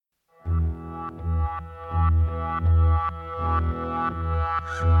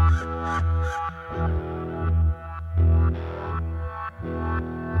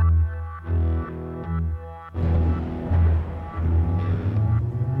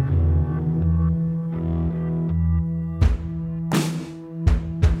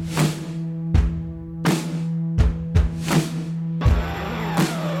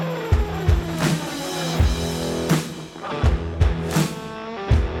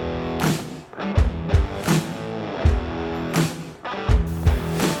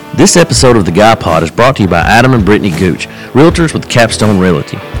This episode of The Guy Pod is brought to you by Adam and Brittany Gooch, realtors with Capstone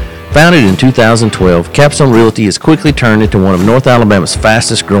Realty. Founded in 2012, Capstone Realty has quickly turned into one of North Alabama's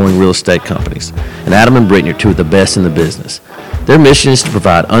fastest growing real estate companies, and Adam and Brittany are two of the best in the business. Their mission is to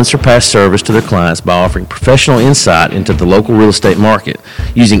provide unsurpassed service to their clients by offering professional insight into the local real estate market,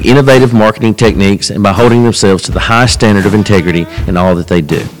 using innovative marketing techniques, and by holding themselves to the highest standard of integrity in all that they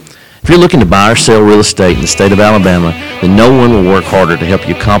do. If you're looking to buy or sell real estate in the state of Alabama, then no one will work harder to help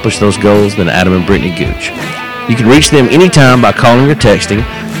you accomplish those goals than Adam and Brittany Gooch. You can reach them anytime by calling or texting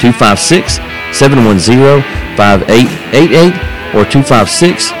 256-710-5888 or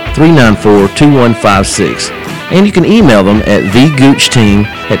 256-394-2156. And you can email them at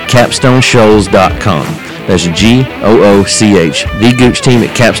thegoochteam@capstoneshoals.com. That's Gooch,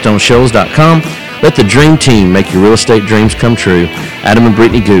 thegoochteam@capstoneshoals.com. Let the dream team make your real estate dreams come true. Adam and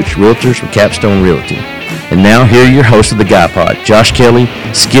Brittany Gooch, realtors from Capstone Realty. And now, here are your hosts of the Guy Pod, Josh Kelly,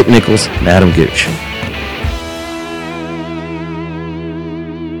 Skip Nichols, and Adam Gooch.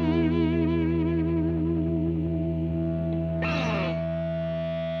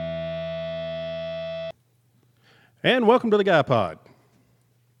 And welcome to the Guy Pod.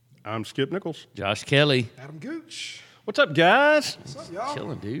 I'm Skip Nichols. Josh Kelly. Adam Gooch. What's up, guys? What's up, y'all?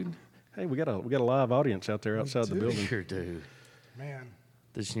 Chilling, dude. Hey, we got a live audience out there outside the building. Sure do. Man.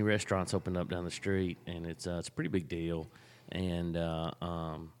 This new restaurant's opened up down the street, and it's a pretty big deal. And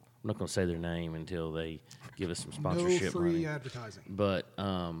I'm not going to say their name until they give us some sponsorship No free money. advertising. But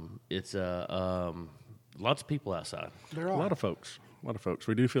it's lots of people outside. There A are. lot of folks.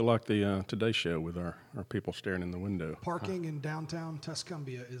 We do feel like the Today Show with our people staring in the window. Parking in downtown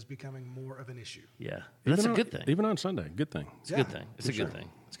Tuscumbia is becoming more of an issue. Yeah, that's a good thing. Even on Sunday, good thing. It's a good thing. It's a good thing.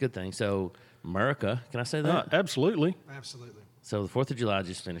 It's a good thing. So, America, can I say that? Absolutely. Absolutely. So, the 4th of July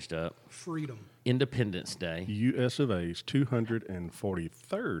just finished up. Freedom. Independence Day. U.S. of A's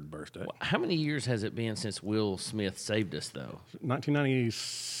 243rd birthday. How many years has it been since Will Smith saved us, though?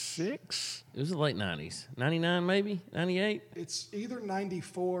 1996? It was the late 90s. 99, maybe? 98? It's either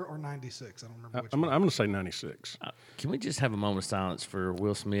 94 or 96. I don't remember which I'm one. going to say 96. Can we just have a moment of silence for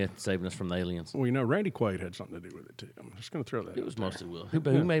Will Smith saving us from the aliens? Well, you know, Randy Quaid had something to do with it, too. I'm just going to throw that It out was there. mostly Will.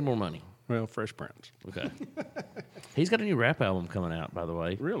 Who made more money? Well, Fresh Prince. Okay. He's got a new rap album coming out, by the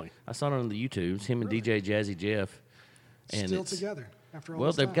way. Really? I saw it on the YouTubes, him and DJ Jazzy Jeff. And Still it's- together after all Well,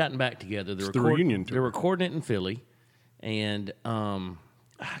 this they've time. gotten back together. It's the reunion tour. They're recording it in Philly. And can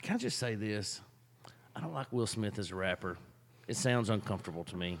I just say this? I don't like Will Smith as a rapper. It sounds uncomfortable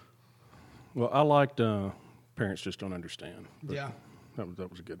to me. Well, I liked Parents Just Don't Understand. But Yeah.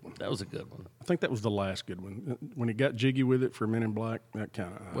 That was a good one. That was a good one. I think that was the last good one. When he got jiggy with it for Men in Black, that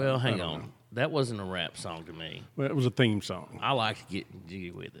kind of... Well, hang on. That wasn't a rap song to me. Well, it was a theme song. I like to get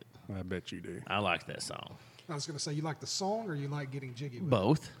jiggy with it. I bet you do. I like that song. I was going to say, you like the song or you like getting jiggy with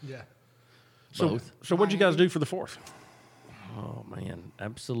Both. it? Yeah. Both. So what'd you guys do for the 4th? Oh, man.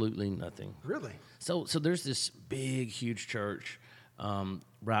 Absolutely nothing. Really? So there's this big, huge church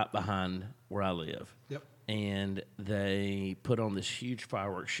right behind where I live. Yep. And they put on this huge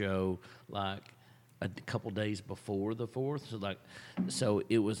fireworks show like a couple days before the 4th. So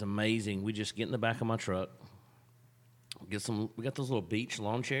it was amazing. We just get in the back of my truck. We got those little beach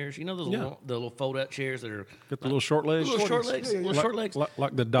lawn chairs. You know those the little fold-out chairs that are Got the little short legs? little short legs, little short legs.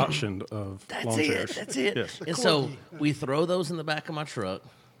 Like the Dachshund of lawn chairs. That's it. Yes. And so we throw those in the back of my truck,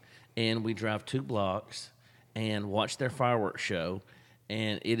 and we drive 2 blocks and watch their fireworks show.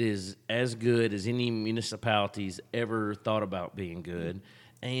 And it is as good as any municipality's ever thought about being good.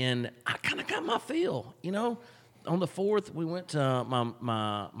 And I kind of got my feel, you know. On the 4th, we went to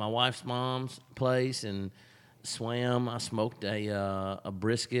my wife's mom's place and swam. I smoked a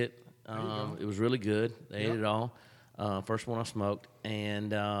brisket. It was really good. They ate it all. First one I smoked,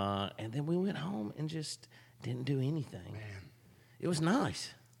 and then we went home and just didn't do anything. Man. It was nice.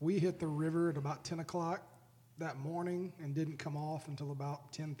 We hit the river at about 10 o'clock that morning and didn't come off until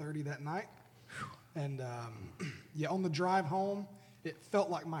about 10:30 that night. And, on the drive home, it felt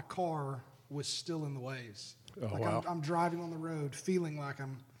like my car was still in the waves. Oh, like wow. I'm driving on the road feeling like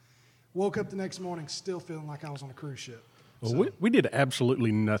woke up the next morning still feeling like I was on a cruise ship. Well, we did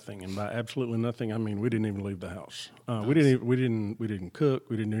absolutely nothing, and by absolutely nothing, I mean we didn't even leave the house. We didn't cook.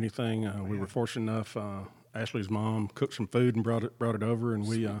 We didn't do anything. We were fortunate enough. Ashley's mom cooked some food and brought it over, and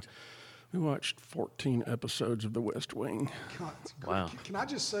we watched 14 episodes of The West Wing. God, Wow. Can I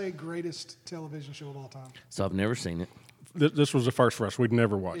just say greatest television show of all time? So I've never seen it. This was the first for us. We'd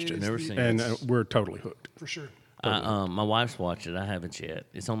never watched It it. is Never the- seen And it's we're totally hooked. for sure. My wife's watched it. I haven't yet.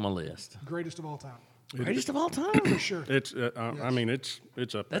 It's on my list. Greatest of all time. Greatest of all time. For sure. It's I mean it's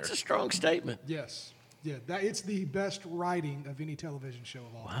up there. That's a strong statement. Yes. Yeah, it's the best writing of any television show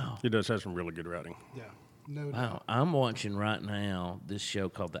of all time. Wow. It does have some really good writing. Yeah, no Wow. doubt. I'm watching right now this show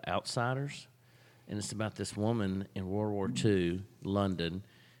called The Outsiders, and it's about this woman in World War II, London.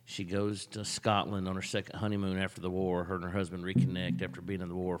 She goes to Scotland on her second honeymoon after the war. Her and her husband reconnect after being in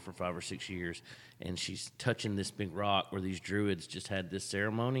the war for 5 or 6 years. And she's touching this big rock where these druids just had this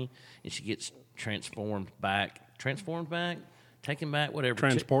ceremony. And she gets transported back, taken back, whatever.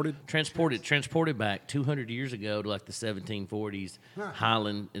 Transported back 200 years ago to like the 1740s,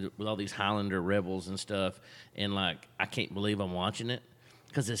 Highland, with all these Highlander rebels and stuff. And like, I can't believe I'm watching it.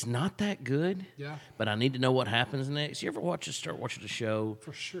 Because it's not that good, Yeah. but I need to know what happens next. You ever start watching a show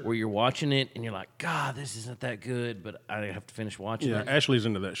For sure. where you're watching it and you're like, God, this isn't that good, but I have to finish watching Yeah, it? Ashley's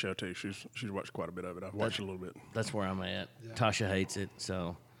into that show too. She's watched quite a bit of it. I've watched a little bit. That's where I'm at. Yeah. Tasha hates it,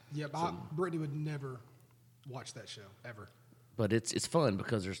 so. Yeah, Brittany would never watch that show, ever. But it's fun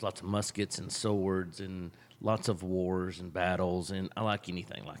because there's lots of muskets and swords and lots of wars and battles, and I like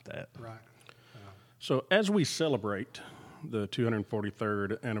anything like that. Right. So as we celebrate the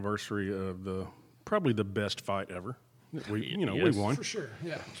 243rd anniversary of probably the best fight ever, we Yes. won. For sure,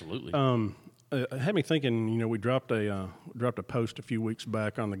 yeah. Absolutely. Had me thinking. We dropped a post a few weeks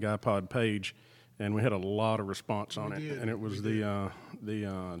back on the Guy Pod page, and we had a lot of response on it. did. And it was the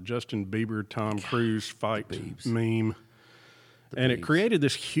Justin Bieber Tom Cruise fight meme, and it created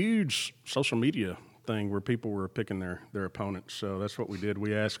this huge social media thing where people were picking their opponents. So that's what we did.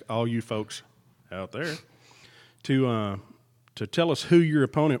 We asked all you folks out there to tell us who your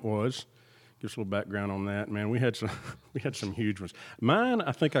opponent was. Give us a little background on that, man. We had some huge ones. Mine,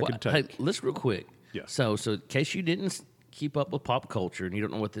 I think I could take. Hey, let's real quick. Yeah. So in case you didn't keep up with pop culture and you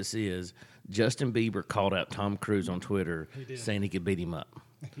don't know what this is, Justin Bieber called out Tom Cruise on Twitter saying he could beat him up.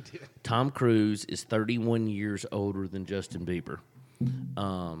 He did. Tom Cruise is 31 years older than Justin Bieber.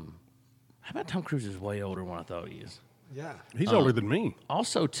 How about Tom Cruise is way older than what I thought he is? Yeah. He's older than me.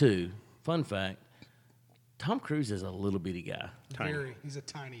 Also, too, fun fact, Tom Cruise is a little bitty guy. Tiny. He's a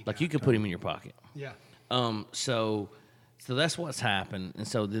tiny Like guy. you could put him in your pocket. Yeah. So that's what's happened. And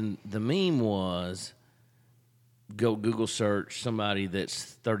so then the meme was go Google search somebody that's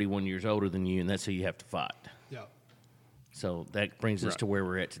 31 years older than you, and that's who you have to fight. Yeah. So that brings us to where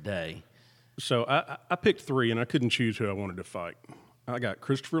we're at today. So I picked three, and I couldn't choose who I wanted to fight. I got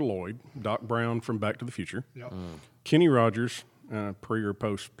Christopher Lloyd, Doc Brown from Back to the Future, Yep. Kenny Rogers, pre or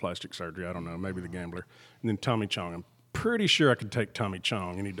post plastic surgery, I don't know, maybe the gambler, and then Tommy Chong. I'm pretty sure I could take Tommy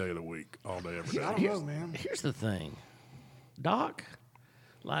Chong any day of the week, all day, every day. I don't know, man. Here's the thing, Doc,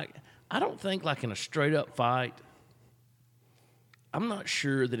 like, I don't think like in a straight up fight, I'm not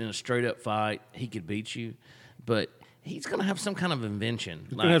sure that in a straight up fight he could beat you, but he's going to have some kind of invention.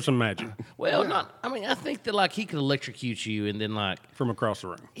 He's going to have some magic Well, I think that like he could electrocute you and then like, from across the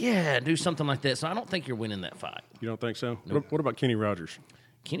room. yeah, do something like that. So I don't think you're winning that fight. You don't think so? What about Kenny Rogers?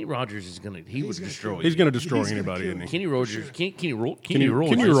 Kenny Rogers is going to, he would gonna destroy He's you. going to destroy He's gonna anybody, kill isn't he? Kenny Rogers, Kenny Rogers. Kenny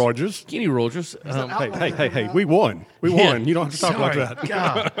Rogers. Kenny Rogers. Hey, we won. We won. You don't have to talk like that.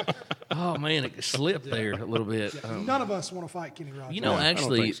 God. Oh, man, it slipped there a little bit. None of us want to fight Kenny Rogers. You know, I don't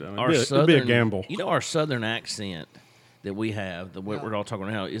actually, think so. our It'd southern be a gamble. You know, our southern accent that we have, what we're all talking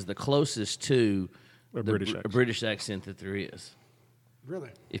about now, is the closest to A the British accent. British accent that there is. Really?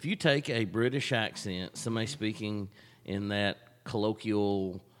 If you take a British accent, somebody speaking in that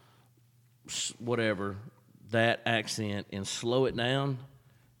colloquial, whatever, that accent, and slow it down,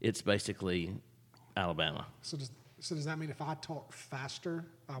 it's basically Alabama. So does that mean if I talk faster,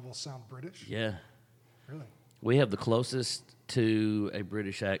 I will sound British? Yeah. Really? We have the closest to a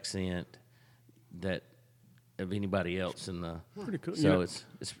British accent that of anybody else in the. Pretty cool. So Yeah.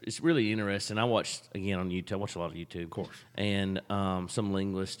 it's really interesting. I watched again on YouTube. I watch a lot of YouTube, of course, and some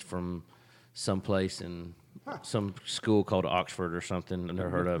linguist from someplace in some school called Oxford or something. I never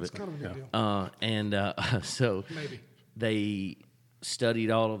heard of It's it. kind of a big deal. So Maybe. they studied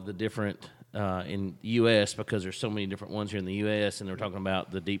all of the different in U.S. because there's so many different ones here in the U.S. and they're talking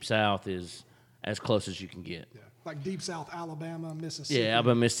about the Deep South is as close as you can get. Yeah. Like Deep South, Alabama, Mississippi. Yeah,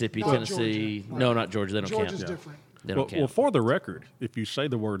 Alabama, Mississippi, Not Tennessee. Georgia. No, not Georgia. They don't count. Georgia's different. They don't Well, count. for the record, if you say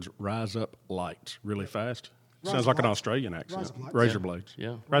the words "rise up lights" really fast, Rise sounds up like an lights. Australian Rise accent. up lights. Razor blades.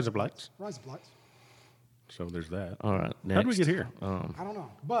 Yeah. Razor blades. Rise of lights. So there's that. All right. Next. How did we get here? I don't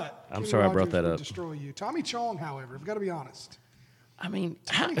know. But I'm Kenny sorry I brought Rogers that would up. destroy you. Tommy Chong, however, I've got to be honest. I mean,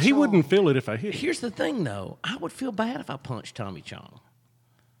 He wouldn't feel it if I hit him. here's the thing, though. I would feel bad if I punched Tommy Chong.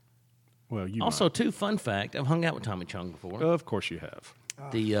 Well, you Also, too, fun fact, I've hung out with Tommy Chong before. might. Of course you have.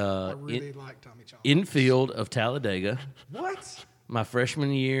 The I really like Tommy Chong. infield of Talladega, What? my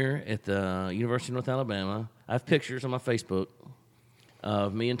freshman year at the University of North Alabama. I have pictures on my Facebook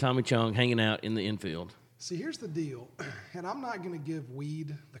of me and Tommy Chong hanging out in the infield. See, here's the deal, and I'm not going to give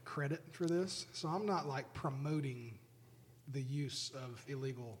weed the credit for this, so I'm not like promoting the use of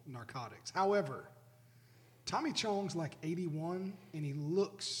illegal narcotics. However, Tommy Chong's like 81, and he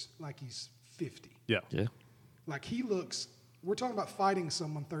looks like he's 50. Yeah. Like he looks. We're talking about fighting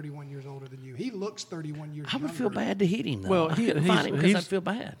someone 31 years older than you. He looks 31 years I would younger. feel bad to hit him, though. Well, I couldn't fight him because I'd feel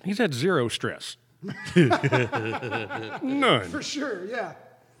bad. He's had zero stress. None. For sure, yeah.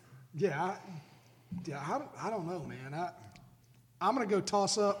 I don't know, man. I'm going to go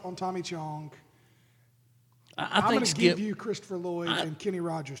toss up on Tommy Chong. I'm going to give you Christopher Lloyd and Kenny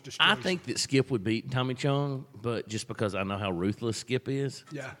Rogers destroys I think that Skip would beat Tommy Chong, but just because I know how ruthless Skip is.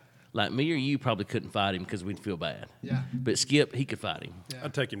 Yeah. Like me or you probably couldn't fight him because we'd feel bad. Yeah. But Skip, he could fight him. Yeah.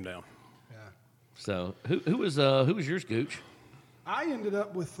 I'd take him down. Yeah. So who was yours, Gooch? I ended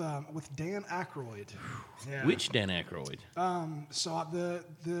up with Dan Aykroyd. Yeah. Which Dan Aykroyd? So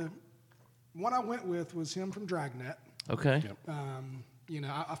the one I went with was him from Dragnet. Okay. Yep.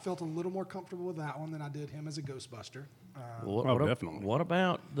 I felt a little more comfortable with that one than I did him as a Ghostbuster. Definitely. What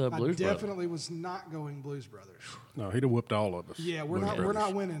about the Blues I Brothers? definitely was not going Blues Brothers. No, he'd have whooped all of us. Yeah, we're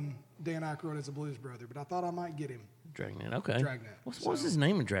not winning Dan Aykroyd as a Blues Brother, but I thought I might get him. Dragnet. Okay. Dragnet. What was his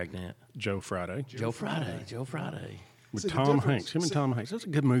name in Dragnet? Joe Friday. Joe Friday. Joe Friday. With See, the Tom difference- Hanks. Him and Tom Hanks. That's a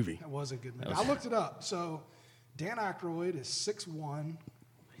good movie. That was a good movie. I looked it up. So Dan Aykroyd is 6'1",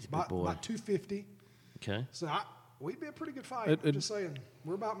 He's a big boy. about 250. Okay. So we'd be a pretty good fight. I'm just saying,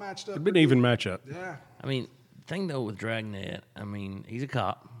 we're about matched up. It'd be an even matchup. Yeah. I mean, thing though with Dragnet, I mean, he's a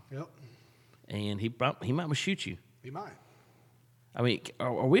cop, Yep. and he might shoot you. He might. I mean,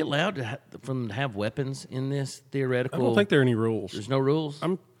 are we allowed to for them to have weapons in this theoretical? I don't think there are any rules. There's no rules.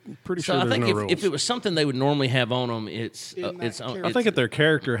 I'm pretty So sure I there's think no rules. if it was something they would normally have on them, it's In that character. I think if their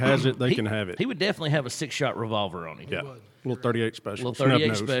character has it, they can have it. He would definitely have a 6-shot revolver on him. Yeah. would. Little 38 special. Little 38 snub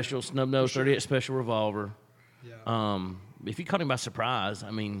nose. special, snub nose, 38 special revolver. Yeah. If you caught him by surprise,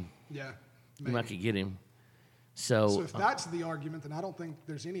 I mean, Yeah. you Maybe. might could get him. So So if that's the argument, then I don't think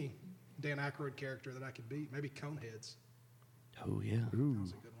there's any Dan Aykroyd character that I could beat. Maybe Coneheads. oh yeah, That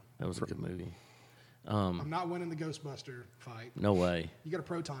was a good one. that was a good movie. I'm not winning the Ghostbuster fight. No way. You got a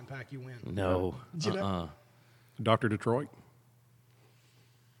proton pack, you win. No. You know? Dr. Detroit.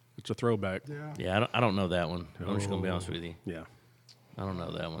 It's a throwback. Yeah. Yeah, I don't know that one. I'm just gonna be honest with you. Yeah. I don't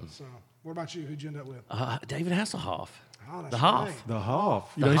know that one. So, what about you? Who'd you end up with? David Hasselhoff. Oh, that's The Hoff. right. The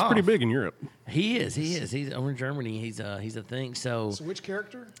Hoff. The He's pretty Hoff. big in Europe. He is. He's over in Germany. He's a thing. So So, which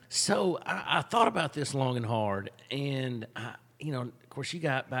character? I thought about this long and hard, and of course, you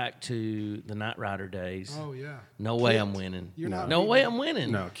got back to the Knight Rider days. Oh, yeah. No way Kit. I'm winning. You're not No beating way him. I'm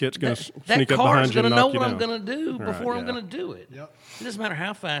winning. No, Kit's going to That sneak up car's behind you going and to know knock you what down. I'm going to do Right, before I'm yeah. going to do it. Yep. It doesn't matter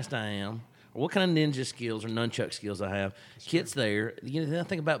how fast I am or what kind of ninja skills or nunchuck skills I have. Kit's there. Then I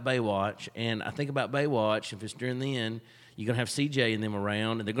think about Baywatch, and I think about Baywatch. If it's during the end, you're going to have CJ and them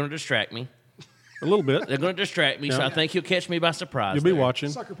around, and they're going to distract me. A little bit. They're going to distract me, so Yeah. I think he'll catch me by surprise. You'll be there. watching.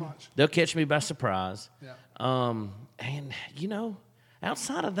 Sucker Punch. They'll catch me by surprise. Yeah. And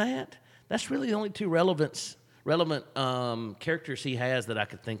outside of that, that's really the only two relevant characters he has that I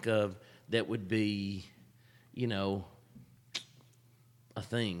could think of that would be, a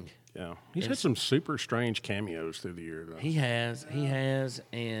thing. Yeah. He's had some super strange cameos through the year, though. He has,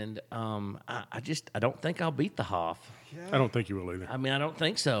 and I don't think I'll beat the Hoff. I don't think you will either. I mean, I don't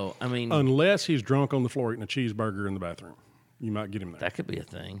think so. I mean, Unless he's drunk on the floor eating a cheeseburger in the bathroom. You might get him there. that could be a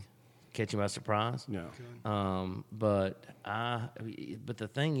thing. Catch him by surprise. Yeah. But the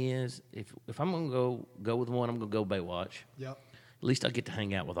thing is, if I'm gonna go with one, I'm gonna go Baywatch. Yep. At least I get to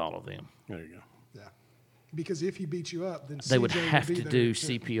hang out with all of them. There you go. Yeah. Because if he beats you up, then They would CJ have be to there do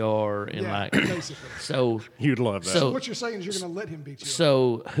too. CPR and Yeah, like basically. so. You'd love that. So What you're saying is you're going to let him beat you up.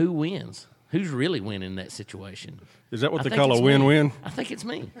 so who wins? Who's really winning in that situation? Is that what I they think call a it's me. win-win? I think it's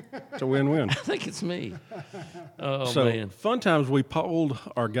me. It's a win-win. I think it's me. Oh So, man. Fun Times, we polled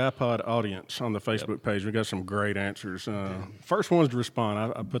our Guy Pod audience on the Facebook page. We got some great answers. First ones to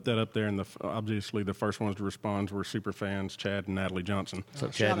respond, I put that up there, and obviously the first ones to respond were super fans, Chad and Natalie Johnson. What's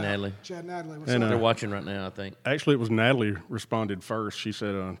up, Shout Chad out. and Natalie? Chad Natalie. What's And, up? They're watching right now, I think. Actually, it was Natalie responded first. She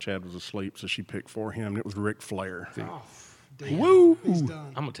said Chad was asleep, so she picked for him, and it was Ric Flair. Oh, damn. Woo! He's done.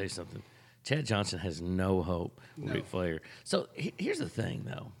 I'm gonna tell you something. Chad Johnson has no hope with Ric Flair. So here's the thing,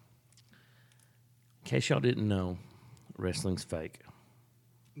 though. In case y'all didn't know, wrestling's fake.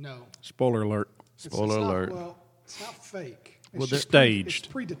 No. Spoiler alert. It's Spoiler not- alert. Well, it's not fake. Well, It's they're just staged.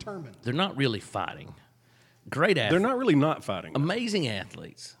 It's predetermined. They're not really fighting. Great athletes. They're not really not fighting. Amazing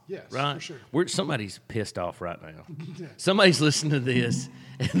athletes. Yes, right? for sure. Somebody's pissed off right now. Yeah. Somebody's listening to this,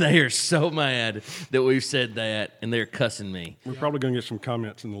 and they are so mad that we've said that, and they're cussing me. We're probably going to get some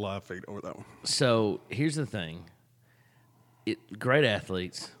comments in the live feed over that one. So here's the thing. Great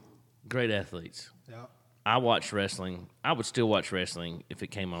athletes. Yeah. I watch wrestling. I would still watch wrestling if it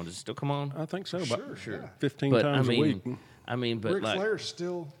came on. Does it still come on? I think so. Sure, yeah. 15 But times a week. But Ric like, Flair's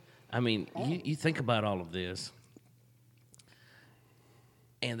still. you think about all of this,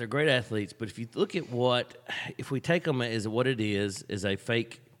 and they're great athletes. But if you look at if we take them as what it is a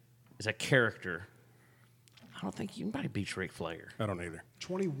fake, as a character, I don't think anybody beats Ric Flair. I don't either.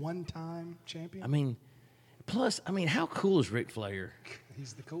 21-time champion. Plus, how cool is Ric Flair?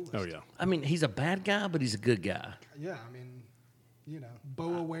 He's the coolest. Oh, yeah. He's a bad guy, but he's a good guy. Yeah,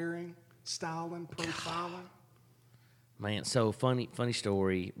 boa wearing, styling, profiling. Man, so funny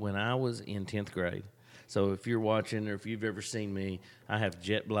story. When I was in 10th grade, so if you're watching or if you've ever seen me, I have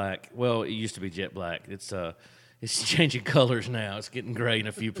jet black. Well, it used to be jet black. It's changing colors now. It's getting gray in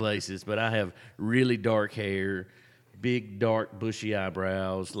a few places, but I have really dark hair, big, dark, bushy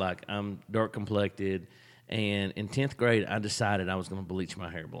eyebrows, like I'm dark complected. And in 10th grade, I decided I was going to bleach my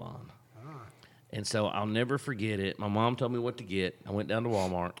hair blonde. And so I'll never forget it. My mom told me what to get. I went down to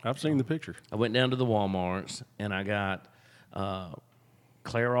Walmart. I've seen the picture. I went down to the Walmarts, and I got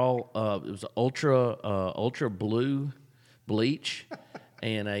Clairol. It was ultra blue bleach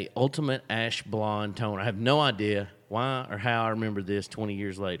and a ultimate ash blonde toner. I have no idea why or how I remember this 20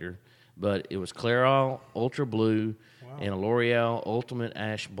 years later, but it was Clairol ultra blue and a L'Oreal ultimate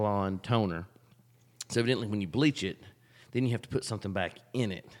ash blonde toner. So evidently, when you bleach it, then you have to put something back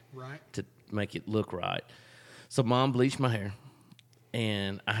in it to make it look right. So Mom bleached my hair,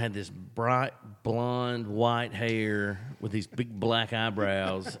 and I had this bright blonde white hair with these big black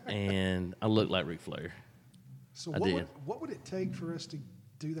eyebrows, and I looked like Ric Flair. So what would it take for us to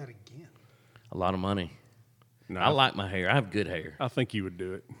do that again? A lot of money. No, I like my hair. I have good hair. I think you would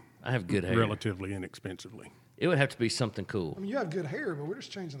do it I have good hair. relatively inexpensively. It would have to be something cool. You have good hair, but we're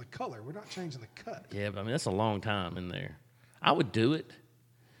just changing the color. We're not changing the cut. Yeah, but that's a long time in there. I would do it,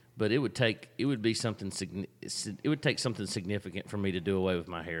 but it would take something significant for me to do away with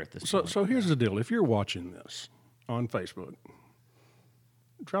my hair at this point. So here's the deal. If you're watching this on Facebook,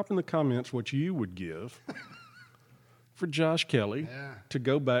 drop in the comments what you would give for Josh Kelly to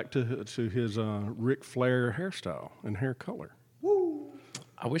go back to his Ric Flair hairstyle and hair color. Woo!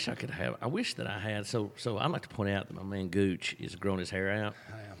 I wish that I had. So I'd like to point out that my man Gooch is growing his hair out.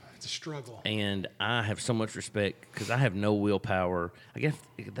 I am. It's a struggle. And I have so much respect because I have no willpower. I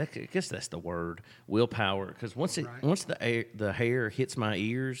guess that's the word, willpower. Because once the hair hits my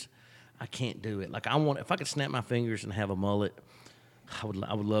ears, I can't do it. Like if I could snap my fingers and have a mullet, I would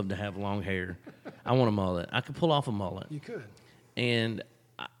love to have long hair. I want a mullet. I could pull off a mullet. You could. And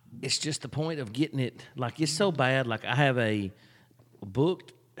it's just the point of getting it. Like it's so bad. Like I have a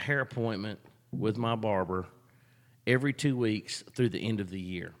booked hair appointment with my barber every 2 weeks through the end of the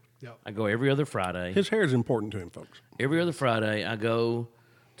year. Yep. I go every other Friday. His hair is important to him, folks. Every other Friday, I go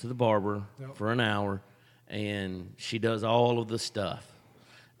to the barber for an hour, and she does all of the stuff.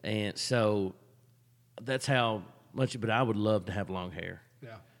 And so that's how much. But I would love to have long hair.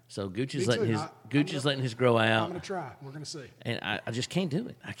 Yeah. So Gooch Me is too. letting his grow out. I'm going to try. We're going to see. And I just can't do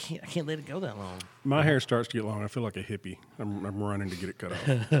it. I can't let it go that long. My hair starts to get long. I feel like a hippie. I'm running to get it cut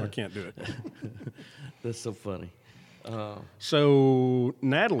off. I can't do it. That's so funny. So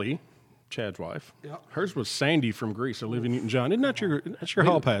Natalie, Chad's wife, Yep. hers was Sandy from Greece, Olivia Newton-John. Isn't that your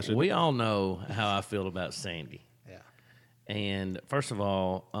hall pass? Isn't it? We all know how I feel about Sandy. Yeah. And first of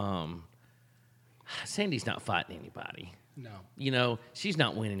all, Sandy's not fighting anybody. No. She's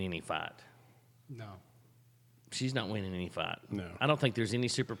not winning any fight. No. She's not winning any fight. No. I don't think there's any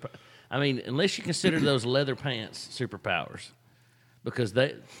unless you consider those leather pants superpowers.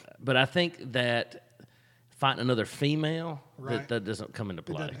 But I think that fighting another female, that doesn't come into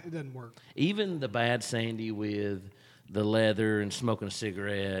play. It doesn't work. Even the bad Sandy with the leather and smoking a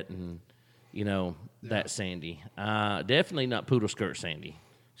cigarette and, that Sandy. Definitely not poodle skirt Sandy.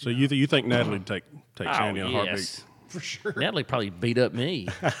 So you think Natalie would take Sandy in a heartbeat? Yes. For sure. Natalie probably beat up me.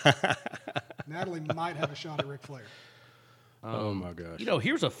 Natalie might have a shot at Ric Flair. Oh, my gosh.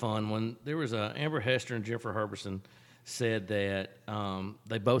 Here's a fun one. There was Amber Hester and Jennifer Harbison said that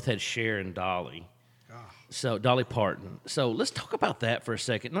they both had Cher and Dolly. So Dolly Parton. So let's talk about that for a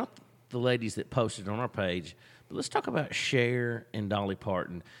second. Not the ladies that posted on our page, but let's talk about Cher and Dolly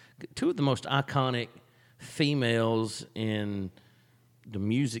Parton. Two of the most iconic females in the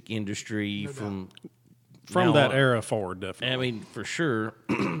music industry From Now, that era forward, definitely. I mean, for sure.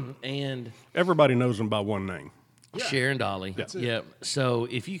 And Everybody knows them by one name. Cher and Dolly. That's it. Yep. So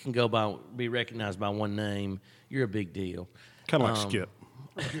if you can be recognized by one name, you're a big deal. Kind of like Skip.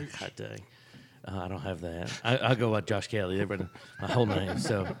 God dang. I don't have that. I go by Josh Kelly. Everybody, my whole name.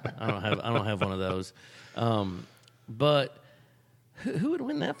 So I don't have one of those. But who would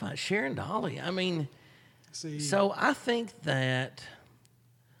win that fight? Cher and Dolly. I mean, so I think that.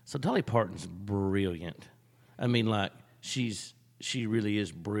 So Dolly Parton's brilliant. I mean, like she really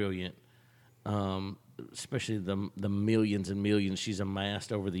is brilliant. Especially the millions and millions she's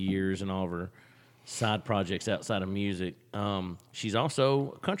amassed over the years and all of her side projects outside of music. She's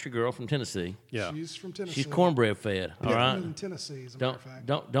also a country girl from Tennessee. Yeah. She's from Tennessee. She's cornbred fed. All right. In Tennessee, as a matter of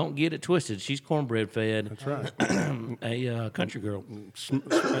fact. Don't get it twisted. She's cornbread fed. That's right. A country girl.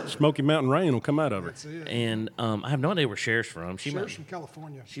 Smoky Mountain Rain will come out of her. That's it. And I have no idea where Cher's from. Cher's from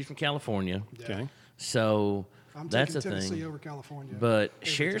California. She's from California. Yeah. Okay. So I'm that's taking a Tennessee thing. over California. But every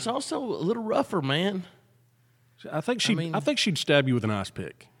Cher's time. also a little rougher, man. I think she'd stab you with an ice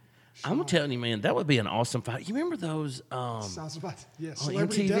pick. I'm telling you, man, that would be an awesome fight. You remember those Sounds about on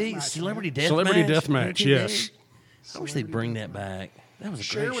Celebrity MTV? Deathmatch, Celebrity man. Deathmatch? Celebrity Deathmatch, MTV? yes. I wish they'd bring that back. That was a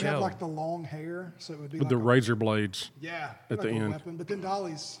Cher great would show. have like the long hair, so it would be With like the a, razor blades. yeah, at like the a end. weapon. But then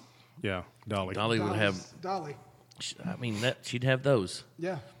Dolly's Yeah, Dolly. Dolly would have, Dolly. I mean, she'd have those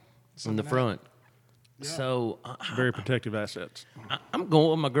Yeah. in Something the else. front. Yeah. So Very protective assets. I'm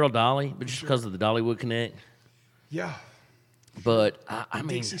going with my girl Dolly, but just because of the Dollywood Connect. Yeah. But I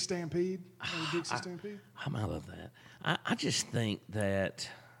mean, Dixie Stampede. Remember Dixie Stampede? I love that. I just think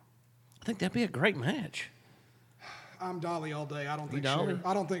that'd be a great match. I'm Dolly all day. I don't think Dolly? Cher.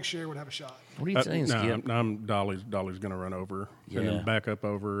 I don't think Cher would have a shot. What are you saying, Skip? I'm Dolly's going to run over and Yeah. then back up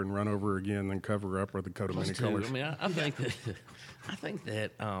over and run over again, then cover up with the coat of many Too. colors. I mean, I think that. I think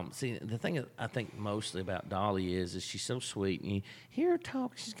that. See, the thing that I think mostly about Dolly is she's so sweet, and you hear her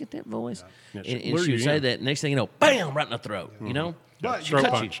talk. She's got that voice, Yeah, and lure she you would say in. that. Next thing you know, bam, right in the throat. You know, But throat you,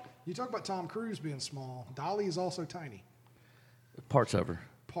 cut punch. you talk about Tom Cruise being small. Dolly is also tiny. parts over,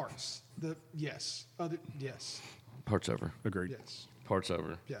 Parts. Yes. Parts over. Agreed. Yes. parts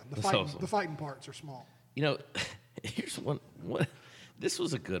over. Yeah. That's awesome. The fighting parts are small. You know, here's one. What? This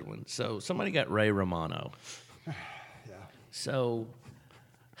was a good one. So somebody got Ray Romano. Yeah. So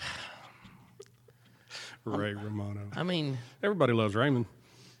Ray Romano. I mean, Everybody loves Raymond.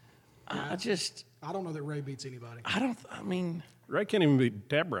 I don't know that Ray beats anybody. I mean, Ray can't even beat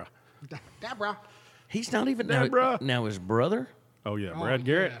Deborah. Deborah. he's not even Deborah. now his brother. Oh, yeah. Brad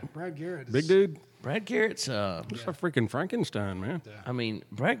Garrett. Yeah, Brad Garrett. Is, Big dude. Brad Garrett's. It's a freaking Frankenstein, man. Yeah. I mean,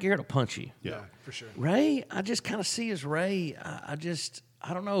 Brad Garrett will punch you. Yeah, for sure. Ray, I just kind of see as Ray. I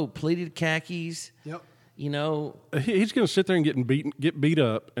don't know, pleated khakis. Yep. You know, He's going to sit there and get beat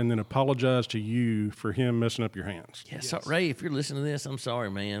up and then apologize to you for him messing up your hands. yeah. So Ray, if you're listening to this, I'm sorry,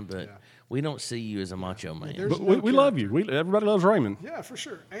 man, but Yeah. we don't see you as a macho man. There's But no we love you. Everybody loves Raymond. Yeah, for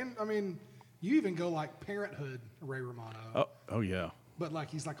sure. And I mean, you even go like Parenthood, Ray Romano, Oh yeah. but like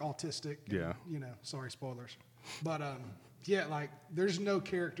he's like autistic. and, Yeah. You know, sorry, spoilers. But yeah, like there's no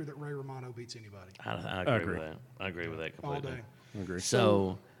character that Ray Romano beats anybody I agree with that. I agree with that all completely. day. I agree.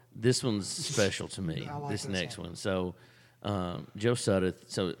 So this one's special to me. I like this this next one. one. So Joe Suddeth.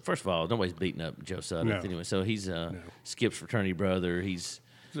 So first of all, nobody's beating up Joe Suddeth No. anyway. So he's Skip's fraternity brother. He's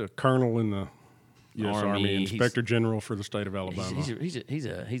He's a colonel in the U.S. Army. Army, He's- Inspector General for the state of Alabama.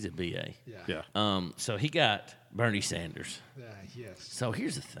 he's a BA. Yeah. So he got Bernie Sanders. Yeah. Yes. So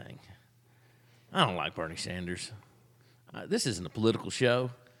here's the thing. I don't like Bernie Sanders. This isn't a political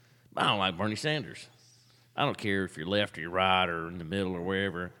show. But I don't like Bernie Sanders. I don't care if you're left or you're right or in the middle or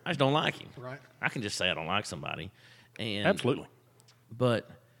wherever. I just don't like him. Right. I can just say I don't like somebody. And Absolutely. But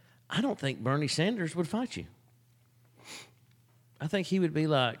I don't think Bernie Sanders would fight you. I think he would be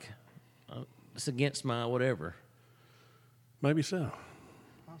like, it's against my whatever. Maybe so.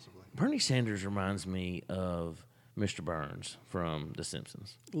 Possibly. Bernie Sanders reminds me of Mr. Burns from The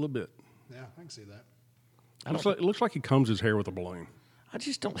Simpsons. A little bit. Yeah, I can see that. It looks like he combs his hair with a balloon. I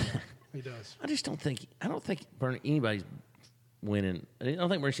just don't. He does. I just don't think. I don't think anybody's winning. I don't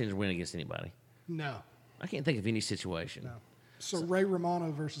think Bernie Sanders win against anybody. No. I can't think of any situation. No. So Ray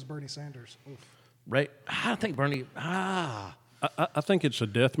Romano versus Bernie Sanders. Oof. Right? I think Bernie. I think it's a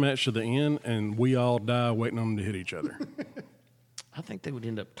death match to the end, and we all die waiting on them to hit each other. I think they would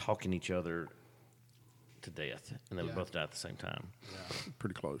end up talking each other to death, and they would Yeah. both die at the same time.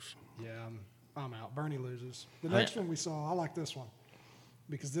 Pretty close. Yeah, I'm out. Bernie loses. The next one we saw, I like this one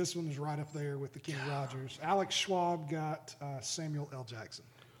because this one is right up there with the Kenny Rogers. Alex Schwab got Samuel L. Jackson.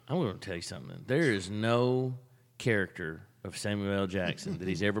 I'm going to tell you something. There is no character of Samuel L. Jackson that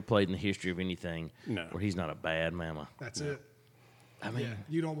he's ever played in the history of anything No. where he's not a bad mama. That's it. I mean, Yeah,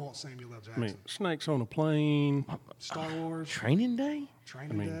 you don't want Samuel L. I Jackson. mean, Snakes on a Plane. Star Wars, Training Day?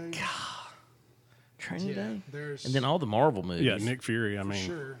 Training Day. Training Yeah, Day? there's And then all the Marvel movies. Yeah, Nick Fury. I mean,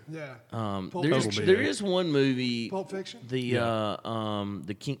 sure. Yeah. Pulp There Fiction. is one movie. Pulp Fiction. The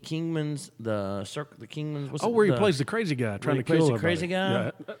Kingman's the Kingman's. What's where he the- plays the crazy guy trying he to kill plays the everybody. crazy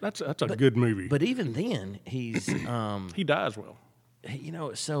guy? Yeah, that's a good movie. But even then, he's he dies well.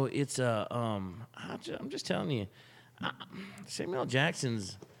 So it's I'm just telling you, Samuel L.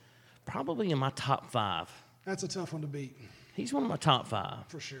 Jackson's probably in my top 5. That's a tough one to beat, He's one of my top 5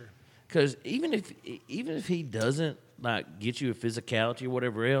 for sure. because even if he doesn't like get you a physicality or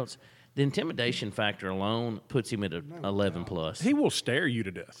whatever else, the intimidation factor alone puts him at a 11 plus. He will stare you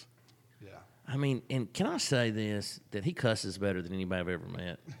to death. Yeah. I mean, and can I say this that he cusses better than anybody I've ever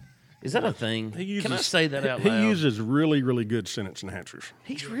met? Is that a thing? Can I say that out loud? He uses really, really good sentence enhancers.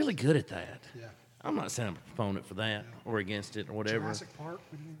 He's really good at that. Yeah. I'm not saying I'm a proponent for that or against it or whatever. Jurassic Park.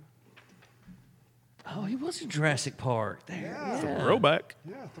 Oh, he was in Jurassic Park. There, Yeah. Throwback.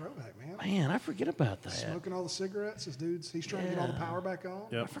 Yeah, throwback, man. Man, I forget about that. Smoking all the cigarettes, his dudes. He's trying to get all the power back on.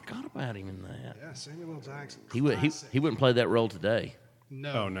 Yep. I forgot about him in that. Yeah, Samuel L. Jackson. He wouldn't play that role today.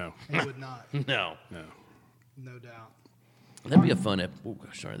 No. Oh, no. He would not. No. No. No doubt. That'd be a fun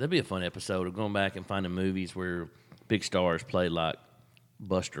that'd be a fun episode of going back and finding movies where big stars play like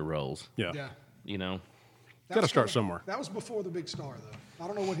Buster roles. Yeah. Yeah. You know? That Gotta was start kinda- somewhere. That was before the big star, though. I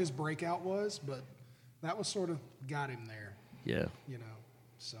don't know what his breakout was, but that was sort of got him there, Yeah. you know.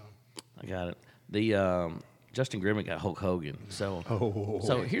 So I got it. The Justin Grimmett got Hulk Hogan. So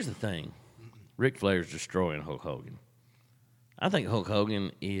here's the thing. Ric Flair's destroying Hulk Hogan. I think Hulk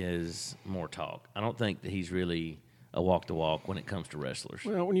Hogan is more talk. I don't think that he's really a walk the walk when it comes to wrestlers.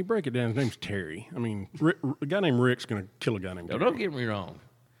 Well, when you break it down, his name's Terry. I mean, a guy named Rick's going to kill a guy named Now, Terry. don't get me wrong.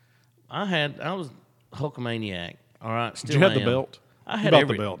 I was Hulkamaniac. All right, still Did you have the am. belt? I You had bought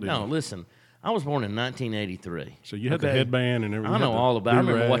every the belt, didn't No, you? listen. I was born in 1983. So you had the headband and everything. I You know had the all about. I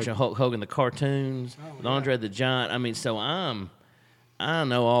remember do-rag. watching Hulk Hogan the cartoons, with Andre the Giant. I mean, so I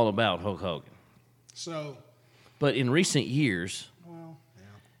know all about Hulk Hogan. So, But in recent years, well, yeah.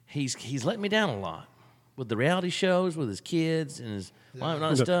 he's let me down a lot with the reality shows, with his kids and his wife and all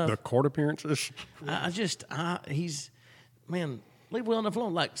that stuff. The court appearances. He's man, leave well enough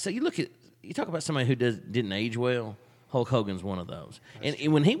alone. Like, so you talk about somebody who didn't age well. Hulk Hogan's one of those. And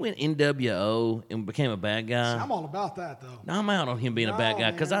when he went NWO and became a bad guy, I'm all about that, though. I'm out on him being a bad No,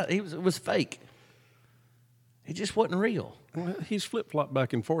 guy because man. it was fake. It just wasn't real. Well, he's flip-flopped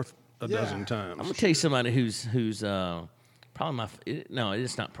back and forth a dozen times. I'm gonna tell you somebody who's probably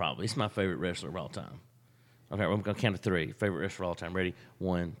it's not probably. It's my favorite wrestler of all time. Okay, I'm gonna count to 3. Favorite wrestler of all time. Ready?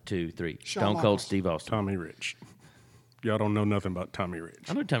 1, 2, 3. Shawn Stone Cold Michaels. Steve Austin. Tommy Rich. Y'all don't know nothing about Tommy Rich.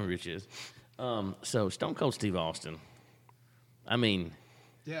 I know who Tommy Rich is. So Stone Cold Steve Austin. I mean,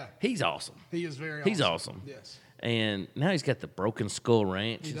 Yeah. he's awesome. He is very He's awesome. Yes. And now he's got the Broken Skull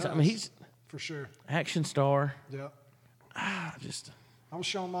Ranch. He I does. mean, he's For sure. action star. Yeah. I I'm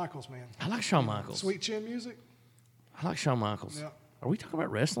Shawn Michaels, man. like Shawn Michaels. Sweet Chin Music? I like Shawn Michaels. Yeah. Are we talking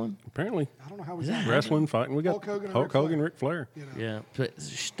about wrestling? Apparently, I don't know how we Is got that there, wrestling, fighting. We got Hulk Hogan and Hulk Ric Flair. Hogan, Ric Flair. you know. Yeah. But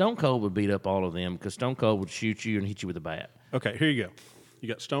Stone Cold would beat up all of them because Stone Cold would shoot you and hit you with a bat. Okay, here you go. You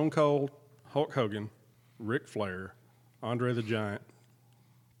got Stone Cold, Hulk Hogan, Ric Flair, Andre the Giant.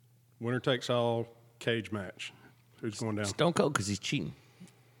 Winner takes all cage match. Who's going down? Stone Cold because he's cheating.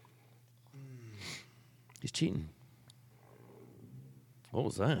 He's cheating. What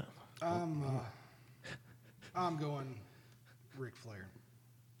was that? I'm going Ric Flair.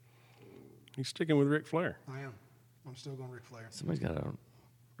 He's sticking with Ric Flair. I am. I'm still going Ric Flair. Somebody's got a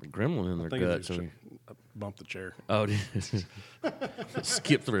gremlin in their I think gut. it's So just bump the chair. oh,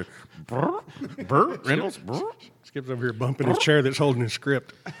 skip through. Brr, brr, Reynolds. Brr. Skip's over here bumping his chair that's holding his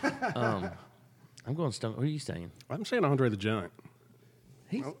script. I'm going Stone. What are you saying? I'm saying Andre the Giant.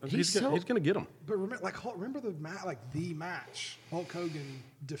 He's going to get him. But remember the match. Hulk Hogan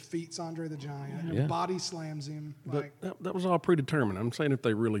defeats Andre the Giant. Yeah. Body slams him. But that was all predetermined. I'm saying if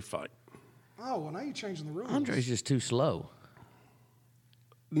they really fight. Oh, well, now you're changing the rules. Andre's just too slow.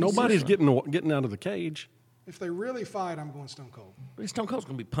 Nobody's getting out of the cage. If they really fight, I'm going Stone Cold. But Stone Cold's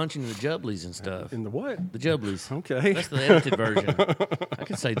gonna be punching the jubblies and stuff. In the what? The jubblies. Okay. That's the edited version. I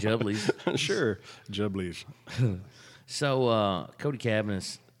can say jubblies. Sure. Jubblies. So Cody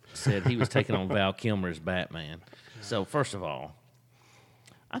Cabanis said he was taking on Val Kilmer as Batman. So first of all,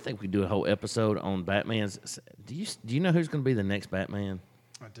 I think we do a whole episode on Batman's. Do you know who's going to be the next Batman?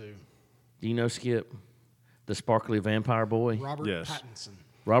 I do. Do you know Skip, the sparkly vampire boy? Robert Yes. Pattinson.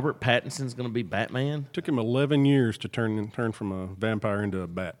 Robert Pattinson's going to be Batman. Took him 11 years to turn from a vampire into a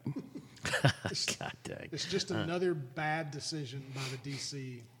bat. God dang. It's just another bad decision by the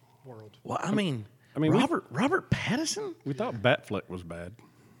DC world. Well, I mean Robert Pattinson. We thought Batfleck was bad.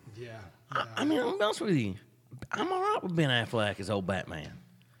 Yeah. I mean, I'll be honest with you. I'm all right with Ben Affleck as old Batman.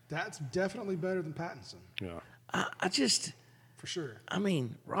 That's definitely better than Pattinson, Yeah. I just, for sure. I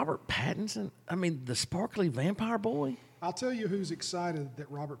mean, Robert Pattinson. I mean, the sparkly vampire boy. I'll tell you who's excited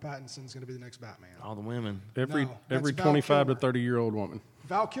that Robert Pattinson's going to be the next Batman. All the women. Every No, that's Val 25 to Kilmer. 30-year-old woman.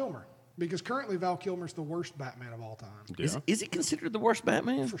 Val Kilmer, because currently Val Kilmer's the worst Batman of all time. Yeah. Is he considered the worst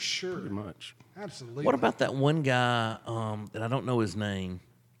Batman? For sure. Pretty much. Absolutely. What about that one guy that I don't know his name?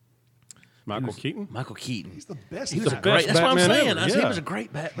 Michael Keaton? Michael Keaton. He's the best. He was a Batman. great. That's what I'm Batman saying. ever, I said he yeah. was a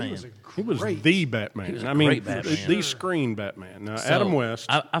great Batman. He was a He was great. the Batman. He was a I mean, great Batman. the screen Batman. Now, So, Adam West.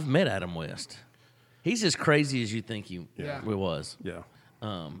 I've met Adam West. He's as crazy as you think he Yeah. was. yeah.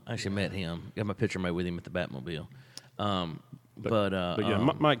 I actually met him. Got my picture made with him at the Batmobile. But yeah,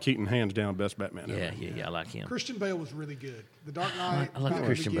 Mike Keaton, hands down, best Batman ever. Yeah, I like him. Christian Bale was really good. The Dark Knight. I like Batman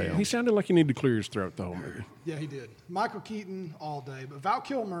Christian Begins. Bale. He sounded like he needed to clear his throat the whole movie. Yeah, he did. Michael Keaton all day, but Val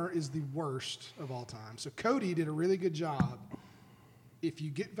Kilmer is the worst of all time. So Cody did a really good job. If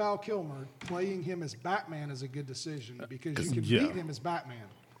you get Val Kilmer, playing him as Batman is a good decision because you can yeah. beat him as Batman.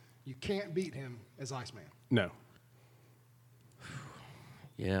 You can't beat him as Iceman. No.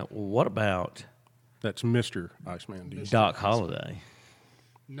 Yeah. Well, what about That's Mr. Iceman. DC. Doc Holliday?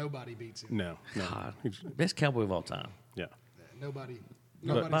 Nobody beats him. No. God, He's- best cowboy of all time. yeah. Nobody.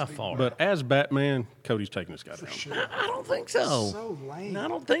 By Nobody's beating far. him. But as Batman, Cody's taking this guy down. Sure. I don't think so. So lame. No, I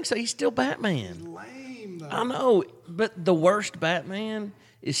don't think so. He's still Batman. Lame though. I know, but the worst Batman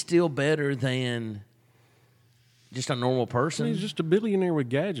is still better than just a normal person. He's just a billionaire with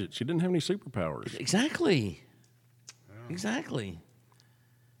gadgets. He didn't have any superpowers. Exactly. Exactly.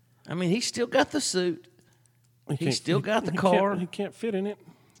 I mean, he's still got the suit. He's still got the car. He can't fit in it.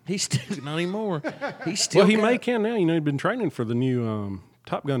 He's still not anymore. He's still. Well, he got, may can now. You know, he's been training for the new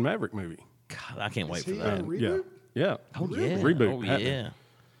Top Gun Maverick movie. God, I can't wait Is for he that. a reboot? Yeah. Oh yeah. Reboot. Oh happening. yeah.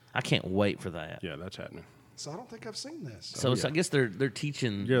 I can't wait for that. Yeah, that's happening. So I don't think I've seen this. So it's, I guess they're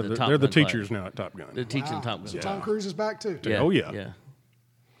teaching. Yeah, the Top they're the Gun class. teachers now at Top Gun. They're teaching Wow. Top Gun. So Tom Cruise is back too. Yeah. Oh, yeah. Yeah.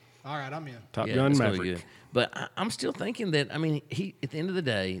 All right, I'm in. Top Yeah, Gun it's gonna be Maverick. good. But I'm still thinking that, I mean, at the end of the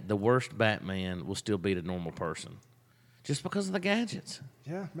day, the worst Batman will still beat a normal person. Just because of the gadgets.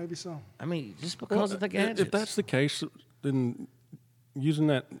 Yeah, maybe so. I mean, just because of the gadgets. If that's the case, then using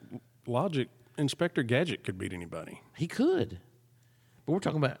that logic, Inspector Gadget could beat anybody. He could. But we're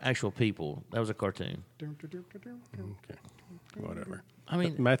talking about actual people. That was a cartoon. Okay, whatever. I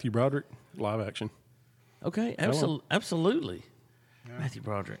mean, Matthew Broderick, live action. okay, absolutely. Matthew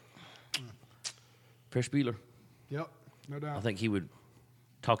Broderick. Ferris Bueller. Yep, no doubt. I think he would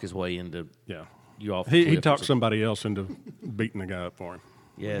talk his way into Yeah, you off the he cliff or talked something. somebody else into beating the guy up for him.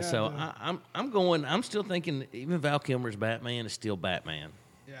 Yeah, so I'm still thinking even Val Kilmer's Batman is still Batman.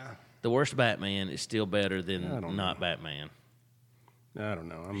 Yeah. The worst Batman is still better I than don't not Batman. I don't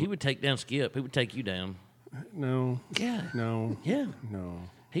know. He would take down Skip. He would take you down. No, Yeah. no, Yeah. no.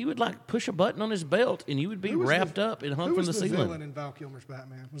 He would like push a button on his belt and you would be Who was wrapped the- up and hung Who from was the the ceiling. villain in Val Kilmer's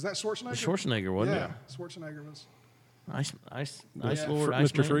Batman? Was that Schwarzenegger? Schwarzenegger, wasn't Yeah, Schwarzenegger was. it? Ice Yeah. Lord, Mr.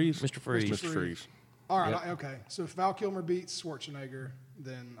 Iceman? Freeze? Mr. Freeze. Mr. Freeze. All right, Yep. okay. So if Val Kilmer beats Schwarzenegger,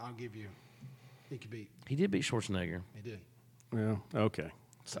 then I'll give you. He could beat. He did beat Schwarzenegger. He did. Yeah, okay,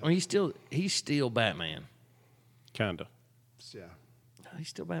 So he's still Batman. kinda. So, yeah, He's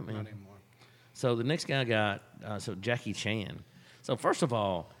still not Batman. anymore. So the next guy I got, Jackie Chan. So first of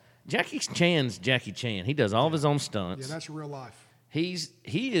all, Jackie Chan's Jackie Chan. He does all of his own Yeah, stunts. that's real life. He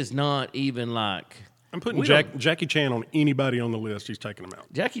is not even like I'm putting we don't- Jackie Chan on anybody on the list. He's taking him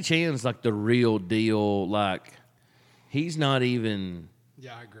out. Jackie Chan's like the real deal. Like he's not even.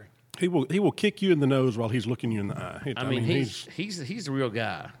 Yeah, I agree. He will kick you in the nose while he's looking you in the eye. I mean, he's the real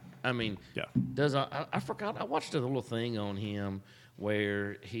guy. I mean, Yeah. I forgot. I watched a little thing on him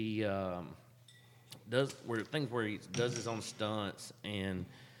where he does his own stunts and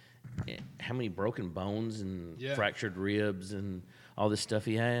how many broken bones and Yeah. fractured ribs and all this stuff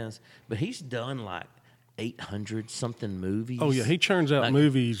he has. But he's done like 800 something movies. Oh yeah, he churns out Like,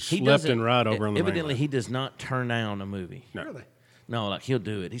 movies he left doesn't- and right over on the Evidently, mainland. he does not turn down a movie. No. Really? No, like he'll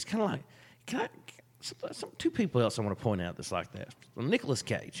do it. He's kind of like, two people else I want to point out that's like that. Nicolas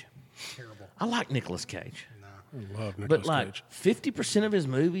Cage. Terrible. I like Nicolas Cage, I love Nicolas but like Cage. 50% of his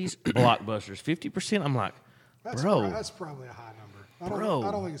movies blockbusters. 50%, I'm like, bro. That's probably a high number. Bro.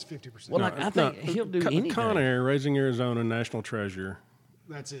 I don't think it's 50%. Well, like I think he'll do anything. Con Air, Raising Arizona, National Treasure.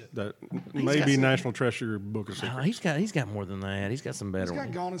 That's it. That maybe National Treasure Book of Secrets. He's got more than that. He's got some better He's got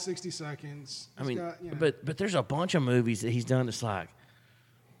ones. Gone in 60 Seconds. I mean, got, but there's a bunch of movies that he's done that's like,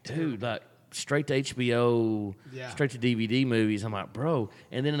 dude, like straight to HBO, straight to DVD movies. I'm like, bro.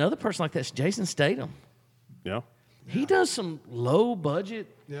 And then another person like that's Jason Statham. Yeah. He does some low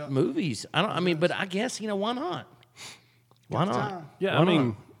budget movies. But I guess, why not? Why not? time. Yeah, Why I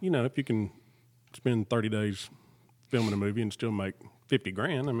mean, not? if you can spend 30 days filming a movie and still make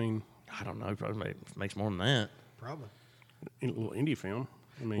 $50,000, I mean, I don't know. He probably makes more than that. Probably. a little indie film.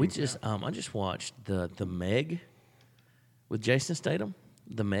 I mean, I just watched the Meg with Jason Statham.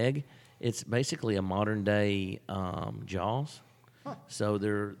 The Meg. It's basically a modern day Jaws. Huh. So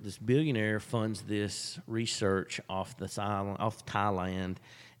this billionaire funds this research off Thailand,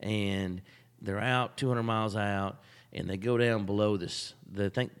 and they're out 200 miles out, and they go down below this. They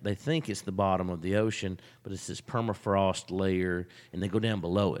think it's the bottom of the ocean, but it's this permafrost layer, and they go down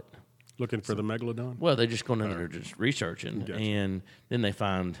below it. looking for the megalodon. Well, they're just going in there just researching, Gotcha. and then they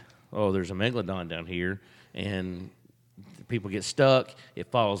find, there's a megalodon down here, and people get stuck. It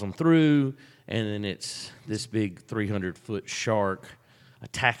follows them through, and then it's this big 300-foot shark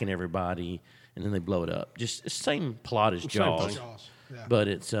attacking everybody, and then they blow it up. Just it's the same plot as Jaws, Yeah. but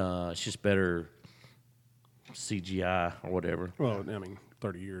it's just better CGI or whatever. Well, I mean,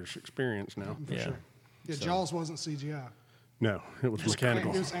 30 years experience now. For Yeah. sure. Yeah, So- Jaws wasn't CGI. No, it was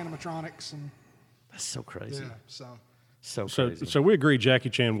mechanical. It was animatronics and That's so crazy. yeah, so So So, crazy. so we agree Jackie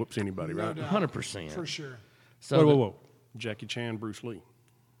Chan whoops anybody, no right? doubt. 100%. For sure. So Whoa. Jackie Chan, Bruce Lee.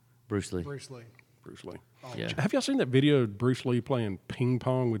 Bruce Lee. Bruce Lee. Bruce Lee. Yeah. Have y'all seen that video of Bruce Lee playing ping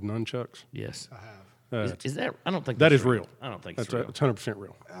pong with nunchucks? Yes. I have. Is that? I don't think That that's is real. I don't think That's it's real. it's 100%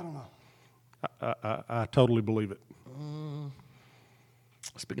 real. I don't know. I totally believe it.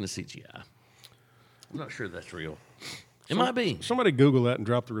 Speaking of CGI, I'm not sure that's real. It might be. Somebody Google that and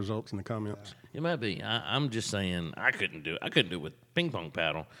drop the results in the comments. It might be. I'm just saying I couldn't do it. I couldn't do it with ping pong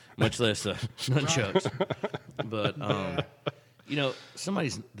paddle, much less nunchucks. But the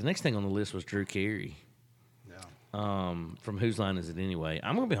next thing on the list was Drew Carey. Yeah. From Whose Line Is It Anyway?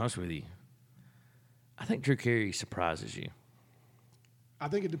 I'm gonna be honest with you. I think Drew Carey surprises you. I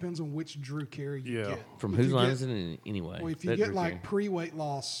think it depends on which Drew Carey you Yeah. get. From If Whose you Line get- Is It Anyway? Well, if you That get Drew like Carey. pre-weight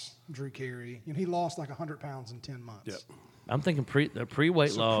loss Drew Carey, and he lost like 100 pounds in 10 months. Yep. I'm thinking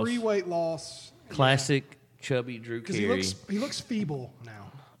pre-weight So loss, pre-weight loss. classic chubby Drew Because Carey. he looks feeble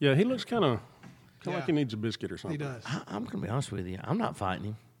now. Yeah, he looks kind of Yeah. like he needs a biscuit or He something. does. I'm gonna be honest with you. I'm not fighting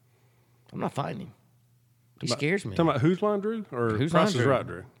him. He scares me. Talking about Whose Line, Drew? Or Whose Price Line, is Drew? Right,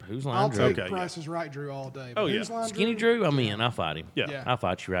 Drew? Whose Line, I'll Drew? take Okay, yeah. Price is Right Drew all day. Oh, But yeah. Whose Line Skinny Drew? I'm in. I'll fight him. Yeah. I'll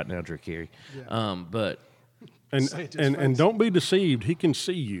fight you right now, Drew Carey. Yeah. But And, Say it to his and face. don't be deceived. He can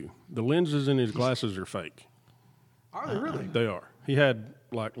see you. The lenses in his glasses are fake. Are they really? They are. He had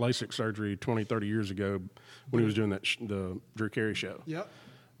like LASIK surgery 20, 30 years ago when he was doing the Drew Carey show. Yep.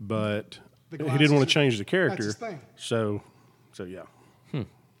 But The he didn't want glasses to change the character. his thing. So yeah. I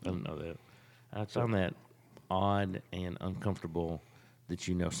didn't know that. I found that odd and uncomfortable that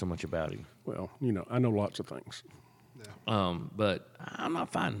you know so much about him. Well, I know lots of things. But I'm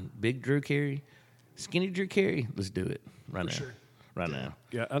not fighting big Drew Carey, skinny Drew Carey. Let's do it right now. sure. Right now.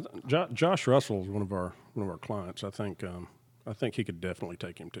 Yeah, Josh Russell is one of our clients. I think he could definitely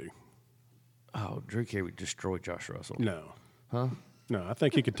take him too. Oh, Drew Carey would destroy Josh Russell. No, Huh? no, I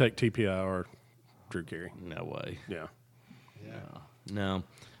think he could take TPI or Drew Carey. No way. Yeah, Yeah. No.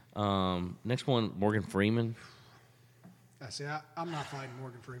 Next one, Morgan Freeman. See, I'm not fighting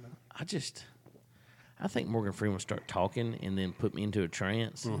Morgan Freeman. I think Morgan Freeman will start talking and then put me into a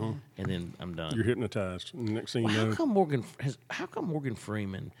trance, and then I'm done. you're hypnotized. And the next thing you Well, know, how come Morgan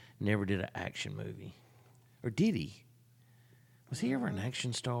Freeman never did an action movie, or did he? Was he ever an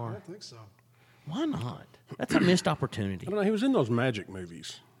action I star? don't think so. Why not? That's a missed opportunity. I don't know. He was in those magic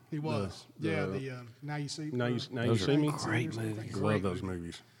movies. He was. The Now You See. Now you Those see are me. great movies. Love those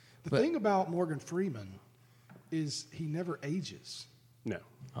movies. The thing about Morgan Freeman is he never ages. No,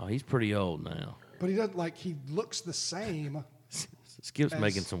 Oh, he's pretty old now. But he doesn't he looks the same. Skip's As-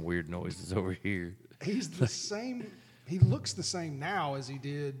 making some weird noises over here. He's the same. He looks the same now as he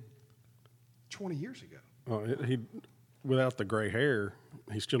did 20 years ago. he without the gray hair,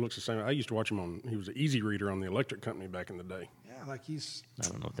 he still looks the same. I used to watch him on. He was an easy reader on the Electric Company back in the day. Yeah, he's. I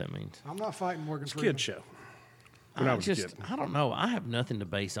don't know what that means. I'm not fighting Morgan Freeman. Kid show. When I was a kid. I don't know. I have nothing to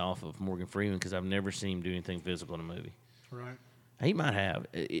base off of Morgan Freeman because I've never seen him do anything physical in a movie. Right. He might have.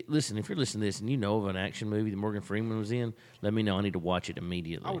 Listen, if you're listening to this and you know of an action movie that Morgan Freeman was in, let me know. I need to watch it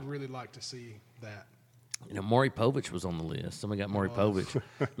immediately. I would really like to see that. Maury Povich was on the list. Somebody got Maury Povich.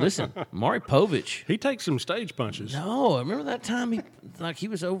 Listen, Maury Povich. He takes some stage punches. No, I remember that time he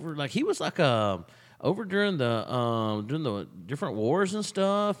was over over during the different wars and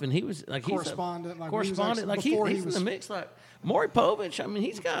stuff, and he was like Correspondent, he's in the mix. Like Maury Povich, I mean,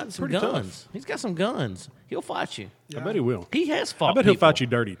 he's got some guns. He's got some guns. He'll fight you. Yeah. I bet he will. He has fought. I bet he'll fight you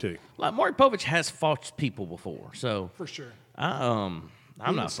dirty too. Like Maury Povich has fought people before, so for sure. I'm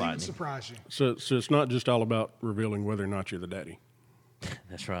not fighting. Surprise you. So it's not just all about revealing whether or not you're the daddy.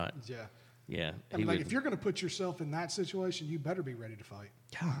 That's right. Yeah. Yeah. I mean, if you're going to put yourself in that situation, you better be ready to fight.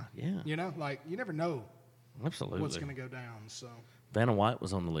 God, yeah. You know, like you never know absolutely what's going to go down. So Vanna White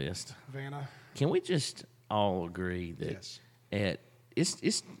was on the list. Vanna. Can we just all agree that yes. at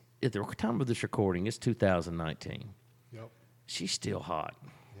the time of this recording, it's 2019. Yep. She's still hot.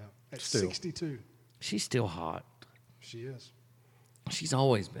 Yep. At 62. She's still hot. She is. She's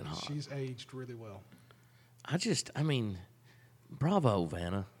always been hot. She's aged really well. I mean, bravo,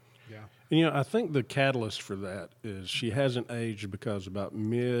 Vanna. Yeah. And, I think the catalyst for that is she hasn't aged because about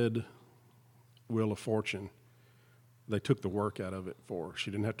mid Wheel of Fortune, they took the work out of it for her.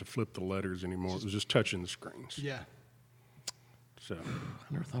 She didn't have to flip the letters anymore. It was just touching the screens. Yeah. So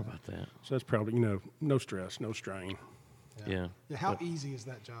I never thought about that. So that's probably, no stress, no strain. Yeah. How easy is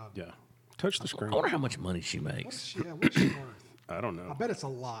that job? Yeah. Touch the screen. I wonder how much money she makes. What's she worth? I don't know. I bet it's a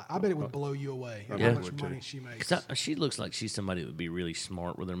lot. I bet it would blow you away how much money she makes. She looks like she's somebody that would be really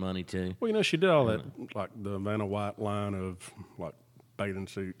smart with her money, too. Well, she did all that, like the Vanna White line of, like, bathing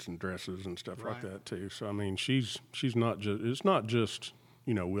suits and dresses and stuff like that, too. So, I mean, she's not just, it's not just,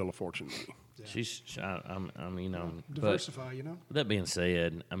 Wheel of Fortune money. Yeah. Diversify, With that being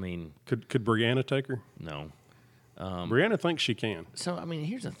said, I mean. Could Brianna take her? No. Brianna thinks she can. So, I mean,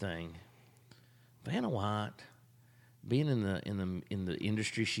 here's the thing. Vanna White, being in the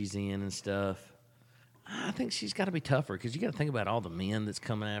industry she's in and stuff, I think she's got to be tougher because you got to think about all the men that's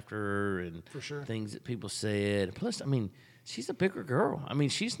coming after her and things that people said. Plus, I mean, she's a bigger girl. I mean,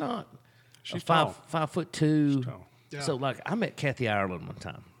 she's not. She's 5'2". She's tall. Yeah. So, like, I met Kathy Ireland one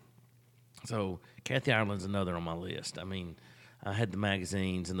time. So Kathy Ireland's another on my list. I mean, I had the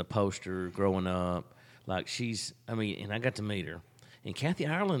magazines and the poster growing up. Like, and I got to meet her. And Kathy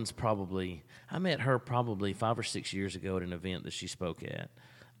Ireland's I met her probably 5 or 6 years ago at an event that she spoke at.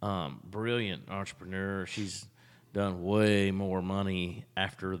 Brilliant entrepreneur. She's done way more money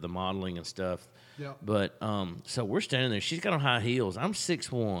after the modeling and stuff. Yep. But so we're standing there. She's got on high heels. I'm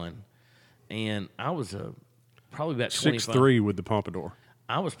 6'1", and I was probably about 25. 6'3" with the pompadour.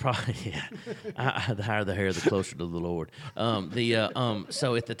 I was probably the higher the hair, the closer to the Lord.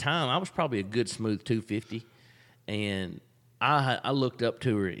 So at the time, I was probably a good smooth 250, and I looked up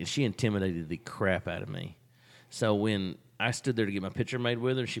to her, and she intimidated the crap out of me. So when I stood there to get my picture made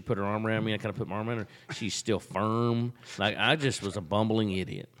with her, she put her arm around me. I kind of put my arm around her. She's still firm. Like, I just was a bumbling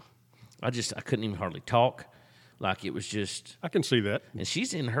idiot. I couldn't even hardly talk. Like, it was just. I can see that. And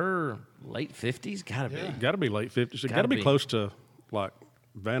she's in her late 50s. Gotta be. Got to be late 50s. Got to be close to, like,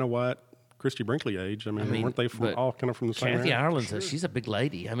 Vanna White, Christy Brinkley age. I mean weren't they all kind of from the same Kathy era? Ireland's she's a big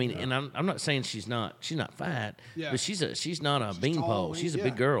lady. I mean, and I'm not saying she's not fat, but she's not a beanpole. She's a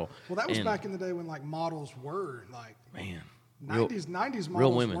big girl. Well, that was back in the day when like models were like 90s models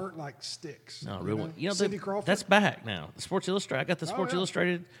real women. weren't like sticks. No, real women. Cindy Crawford. That's back now. The Sports Illustrated. I got the Sports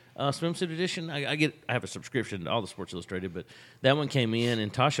Illustrated swimsuit edition. I have a subscription to all the Sports Illustrated, but that one came in,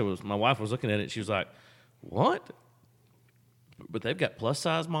 and my wife was looking at it. She was like, "What?" But they've got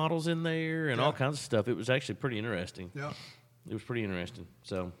plus-size models in there and all kinds of stuff. It was actually pretty interesting. Yeah. It was pretty interesting.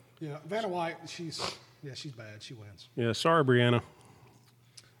 So. Yeah, Vanna White, she's bad. She wins. Yeah, sorry, Brianna.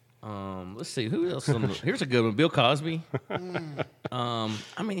 Let's see. Who else? Here's a good one. Bill Cosby. I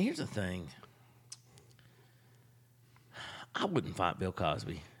mean, here's the thing. I wouldn't fight Bill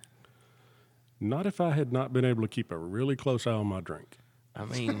Cosby. Not if I had not been able to keep a really close eye on my drink. I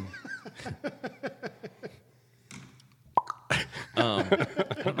mean...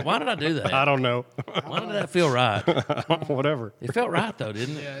 why did I do that? I don't know. Why did that feel right? Whatever. It felt right though,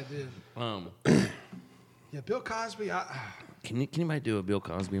 didn't it? Yeah, it did. Yeah, Bill Cosby. Can anybody do a Bill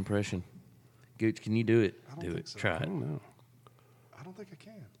Cosby impression? Gooch, can you do it? I don't think so. Try it. I don't know. I don't think I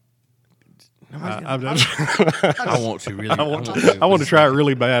can. I want to really. I want to try it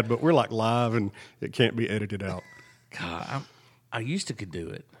really bad, but we're like live and it can't be edited out. God, I used to could do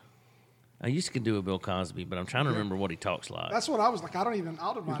it. I used to could do a Bill Cosby, but I'm trying to remember what he talks like. That's what I was like. I don't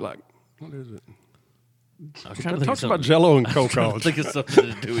mind. Like, what is it? I was trying to think Talks of about something. Jello and Coke I think it's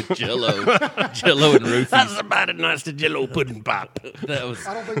something to do with Jello, Jello and roofies. Somebody nice to Jello pudding pop. That was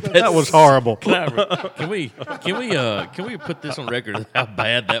I don't think that's that was horrible. Can we put this on record of how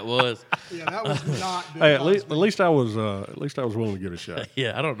bad that was? Yeah, that was not Bill Hey, Cosby. at least I was willing to give it a shot.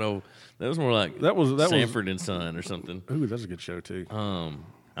 Yeah, I don't know. That was more like That was Sanford and Son or something. Ooh, that's a good show too. I'm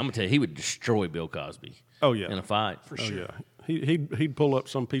gonna tell you, he would destroy Bill Cosby. Oh, yeah. in a fight. For Oh sure. yeah, he'd pull up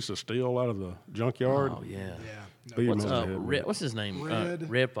some piece of steel out of the junkyard. Oh yeah. Yeah. No, Beat him What's over the head with it. What's his name? Red.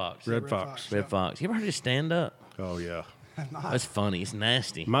 Red Fox. Red Fox. Red Fox. You ever heard his stand up? Oh yeah, That's funny. It's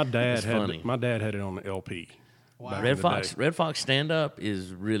nasty. my dad It's had funny. my dad had it on the LP. Wow. back in Red the Fox. day. Red Fox stand up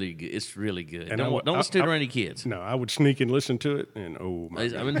is really good. It's really good. And Don't listen to it around any kids. No, I would sneak and listen to it, and oh my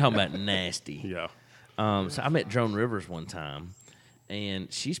I've God. been talking about nasty. Yeah. So I met Joan Rivers one time,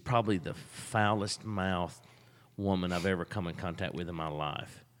 and she's probably the foulest mouthed woman I've ever come in contact with in my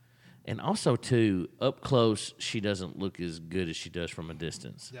life. And also, too, up close, she doesn't look as good as she does from a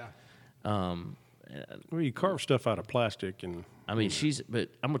distance. Yeah. Well, you carve stuff out of plastic, and I mean, but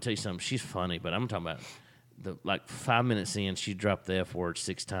I'm gonna tell you something. She's funny, but I'm talking about 5 minutes in, she dropped the F word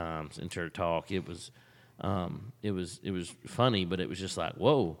 6 times into her talk. It was funny, but it was just like,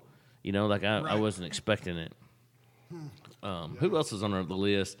 whoa, like I Right. wasn't expecting it. Who else is on the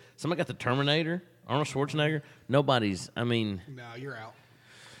list? Somebody got the Terminator, Arnold Schwarzenegger. Nobody's. I mean, No, you're out.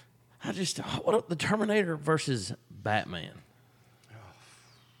 the Terminator versus Batman.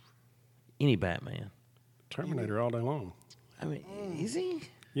 Any Batman. Terminator all day long. I mean, is he?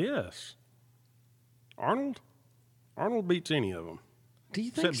 Yes. Arnold beats any of them Do you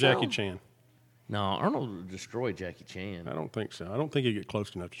think except so? Jackie Chan. No, Arnold would destroy Jackie Chan. I don't think so. I don't think he'd get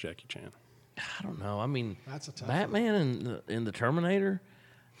close enough to Jackie Chan. I don't know. I mean, That's a tough Batman and the Terminator.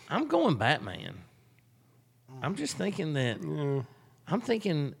 I'm going Batman. I'm just thinking that. I'm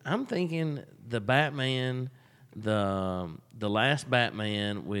thinking the Batman, the last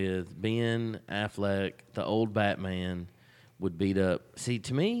Batman with Ben Affleck, the old Batman, would beat up. See,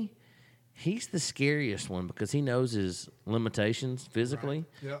 to me, he's the scariest one because he knows his limitations physically,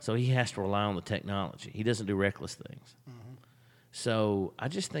 Right. Yep. so he has to rely on the technology. He doesn't do reckless things. So I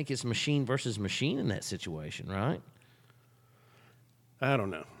just think it's machine versus machine in that situation, right? I don't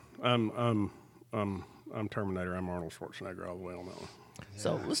know. I'm Terminator. I'm Arnold Schwarzenegger all the way on that one.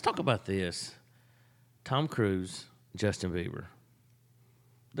 So let's talk about this. Tom Cruise, Justin Bieber.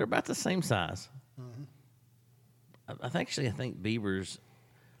 They're about the same size. I think Bieber's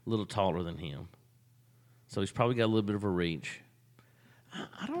a little taller than him. So he's probably got a little bit of a reach.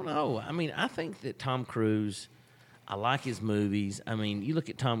 I don't know. I mean, I think that Tom Cruise, I like his movies. I mean, you look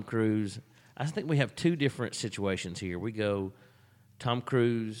at Tom Cruise, I think we have 2 different situations here. We go Tom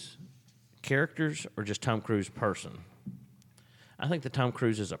Cruise characters or just Tom Cruise person. I think that Tom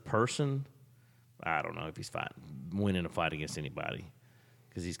Cruise is a person. I don't know if he's winning a fight against anybody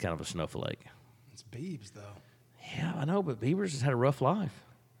because he's kind of a snowflake. It's Biebs, though. Yeah, I know, but Bieber's has had a rough life.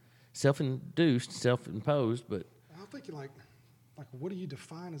 Self-induced, self-imposed, but, I don't think you like, what do you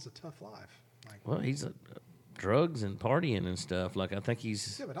define as a tough life? Like, well, he's drugs and partying and stuff. Like, I think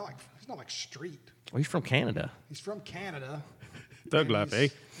he's yeah, but he's not like street. he's from Canada. He's from Canada. Thug and life, eh?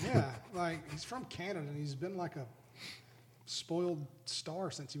 Yeah, he's from Canada, and he's been like a spoiled star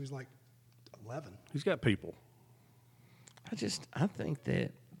since he was like 11. He's got people. I think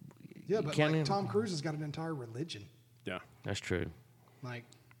that. Yeah, you but can't Tom Cruise has got an entire religion. Yeah. That's true. Like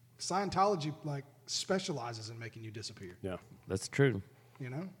Scientology, specializes in making you disappear. Yeah. That's true. You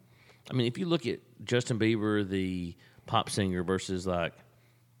know? I mean, if you look at Justin Bieber, the pop singer, versus like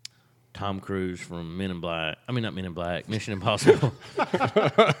Tom Cruise from Men in Black. I mean, not Men in Black. Mission Impossible.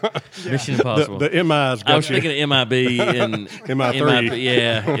 Mission Impossible. The MI's got I was you. thinking of MIB and MI3.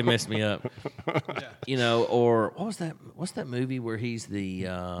 Yeah, it messed me up. Yeah. Or what was that? What's that movie where he's the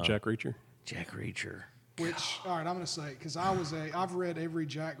Jack Reacher. Jack Reacher? Which, all right, I'm going to say, because I've read every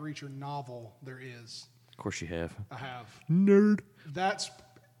Jack Reacher novel there is. Of course you have. I have. Nerd.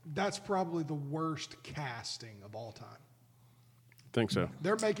 That's probably the worst casting of all time. Think so.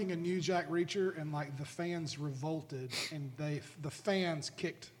 They're making a new Jack Reacher, and the fans revolted, and the fans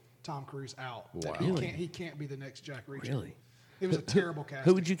kicked Tom Cruise out. Wow. Really? He can't be the next Jack Reacher. Really? It was a terrible casting.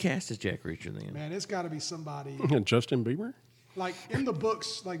 Who would you cast as Jack Reacher then? Man, it's got to be somebody. Justin Bieber. In the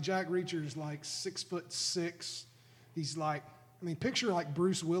books, Jack Reacher's 6'6". He's picture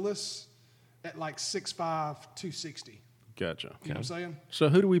Bruce Willis at 6'5", 260. Gotcha. You know what I'm saying? So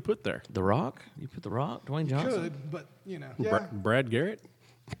who do we put there? The Rock? You put The Rock? Dwayne Johnson? Could, but yeah, Brad Garrett.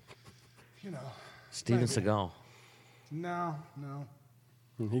 Steven maybe. Seagal? No.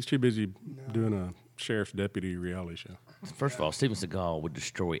 He's too busy doing a sheriff's deputy reality show. First of all, Steven Seagal would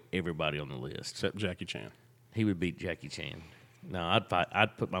destroy everybody on the list. Except Jackie Chan. He would beat Jackie Chan. No,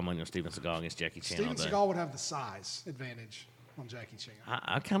 I'd put my money on Steven Seagal against Jackie Chan Steven all day. Seagal would have the size advantage on Jackie Chan.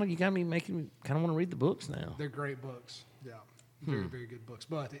 You got me making me kind of want to read the books now. They're great books. Yeah, very very good books.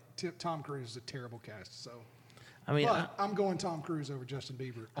 But Tom Cruise is a terrible cast. So, I mean, I'm going Tom Cruise over Justin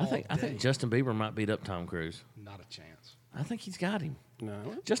Bieber. I think Justin Bieber might beat up Tom Cruise. Not a chance. I think he's got him.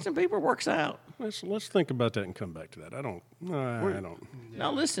 No. Justin Bieber works out. Let's think about that and come back to that. I don't. Yeah.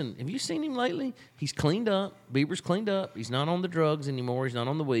 Now listen, have you seen him lately? He's cleaned up. Bieber's cleaned up. He's not on the drugs anymore. He's not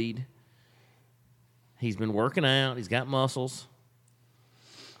on the weed. He's been working out. He's got muscles.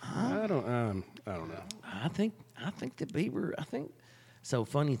 I don't know. I think that Bieber. So.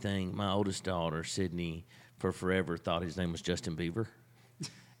 Funny thing, my oldest daughter Sydney, for forever thought his name was Justin Bieber,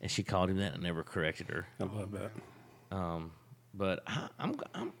 and she called him that and never corrected her. I love that. But I'm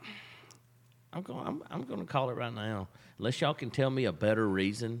going to call it right now. Unless y'all can tell me a better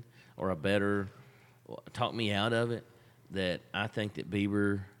reason or talk me out of it, that I think that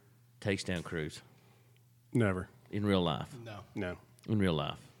Bieber takes down Cruise. Never. In real life. No. In real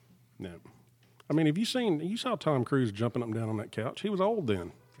life. No. I mean, you saw Tom Cruise jumping up and down on that couch. He was old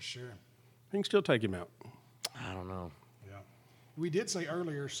then. For sure. He can still take him out. I don't know. Yeah. We did say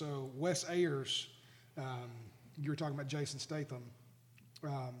earlier, so Wes Ayers, you were talking about Jason Statham.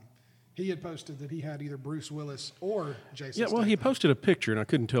 He had posted that he had either Bruce Willis or Jason Statham. Yeah, well, he posted a picture, and I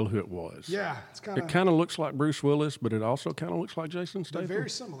couldn't tell who it was. Yeah, it kind of looks like Bruce Willis, but it also kind of looks like Jason Statham. They're very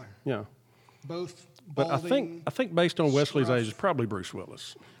similar. Yeah. Both But balding, I think based on Wesley's scruff. age, it's probably Bruce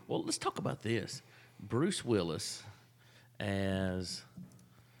Willis. Well, let's talk about this. Bruce Willis as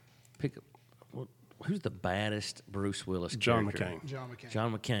who's the baddest Bruce Willis John character? McCain.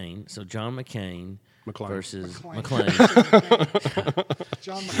 John McCain. So John McCain McClane. versus McClane. McClane.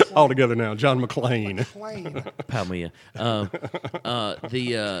 John McClane. All together now, John McClane. McClane. Palmia.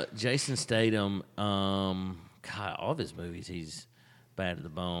 The Jason Statham, God, all of his movies, he's bad to the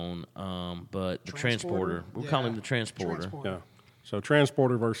bone. But the Transporter, we'll call him the Transporter. Yeah. So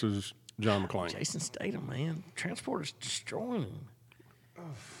Transporter versus John McClane. Jason Statham, man. Transporter's destroying him.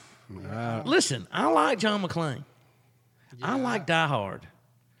 Uh, Listen, I like John McClane. I like Die Hard.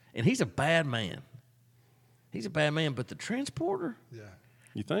 And he's a bad man. He's a bad man, but the Transporter? Yeah.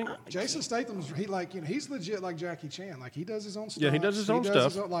 You think? Jason Statham's he's legit like Jackie Chan. Like he does his own stuff. Yeah, he does his own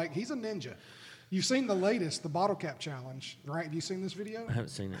stuff. He's a ninja. You've seen the latest, the bottle cap challenge, right? Have you seen this video? I haven't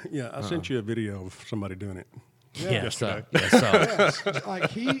seen it. Yeah, I sent you a video of somebody doing it. Yeah, yesterday. Yes. Like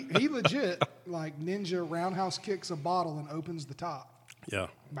he legit like ninja roundhouse kicks a bottle and opens the top Yeah.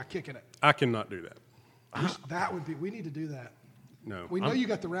 by kicking it. I cannot do that. We need to do that. No. We know you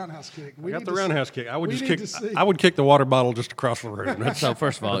got the roundhouse kick. I got the roundhouse kick. I would we just need kick. to see. I would kick the water bottle just across the room. That's So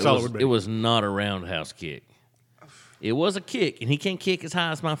first of all, That's all it would be. it was not a roundhouse kick. It was a kick, and he can't kick as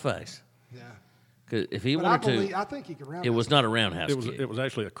high as my face. Yeah. Because if he But wanted to, I think he could roundhouse. it was not a roundhouse It was. kick. It was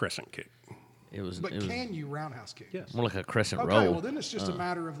actually a crescent kick. It was. But it was can you roundhouse kick? Yes. more like a crescent Okay, roll. well then it's just a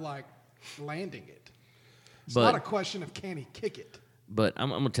matter of like landing it. It's But- not a question of can he kick it. But I'm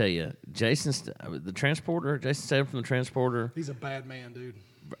going to tell you, Jason Statham from the Transporter. He's a bad man, dude.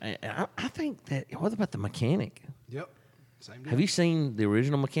 I think that. What about the mechanic? Yep. Same deal. Have you seen the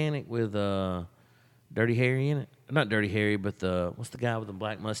original Mechanic with Dirty Harry in it? Not Dirty Harry, but what's the guy with the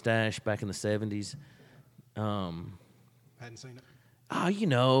black mustache back in the 70s? Hadn't seen it.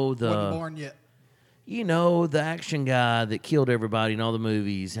 Wasn't Wasn't born yet. The action guy that killed everybody in all the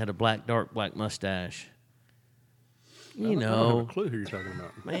movies had a dark black mustache. I don't have a clue who you're talking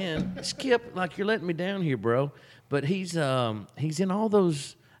about. Man, Skip, like you're letting me down here, bro. But he's in all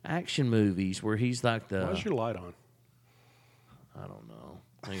those action movies where he's like the. Why's your light on? I don't know.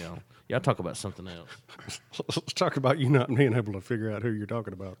 Hang on. Y'all talk about something else. Let's talk about you not being able to figure out who you're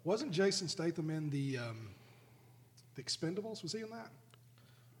talking about. Wasn't Jason Statham in the Expendables? Was he in that?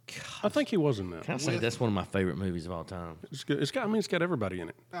 I think he was in that. Can I say that's one of my favorite movies of all time? It's good. It's got everybody in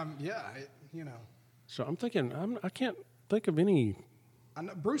it. Yeah, So I'm thinking. I can't think of any. I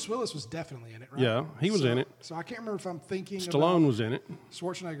know Bruce Willis was definitely in it, right? Yeah, he was in it. So I can't remember if I'm thinking Stallone was in it.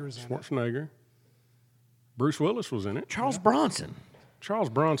 Schwarzenegger was in it. Schwarzenegger. Bruce Willis was in it. Charles Bronson. Charles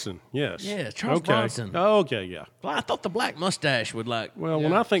Bronson. Yes. Yeah, Charles okay. Bronson. Oh, okay. Yeah. Well, I thought the black mustache would like. Well,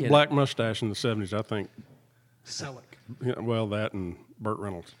 when I think black mustache in the 70s, I think, Selleck. that and Burt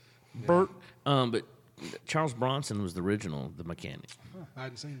Reynolds. But Charles Bronson was the original, the mechanic. Huh, I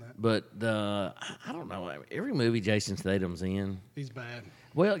hadn't seen that. But I don't know. Every movie Jason Statham's in. He's bad.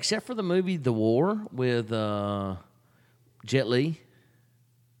 Well, except for the movie The War with Jet Li.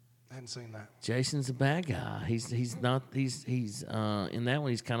 I hadn't seen that. Jason's a bad guy. He's not. He's in that one.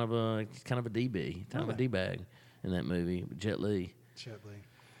 He's kind of a DB, kind of a D bag. in that movie. Jet Li.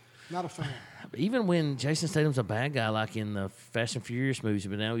 Not a fan. Even when Jason Statham's a bad guy, like in the Fast and Furious movies,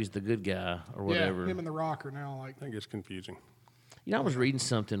 but now he's the good guy or whatever. Yeah, him and The Rock are now like. I think it's confusing. You know, I was reading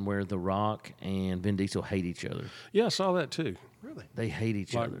something where The Rock and Vin Diesel hate each other. Yeah, I saw that too. Really? They hate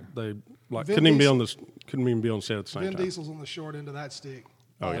each other. They Vin couldn't even be on set at the same Vin time. Diesel's on the short end of that stick.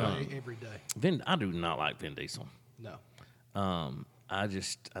 Oh, yeah. Every day. I do not like Vin Diesel. No. I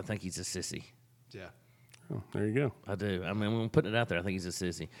think he's a sissy. Yeah. Oh, there you go. I do. I mean, I'm putting it out there. I think he's a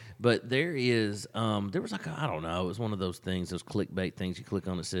sissy. But there was like, I don't know. It was one of those things, those clickbait things you click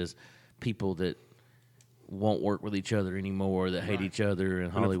on that says people that won't work with each other anymore, that hate each other in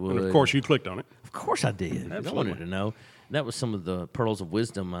Hollywood. And of course, you clicked on it. Of course I did. Absolutely. I wanted to know. That was some of the pearls of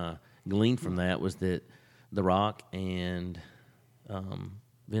wisdom I gleaned from that was that The Rock and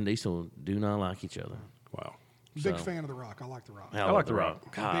Vin Diesel do not like each other. Wow. Big fan of The Rock. I like The Rock. I like The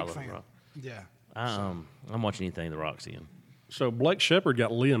Rock. God, I Big love fan. The Rock. Yeah. I'm watching anything The Rock's in. So Blake Shepard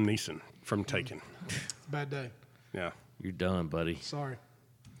got Liam Neeson from Taken. Bad day. Yeah. You're done, buddy. Sorry.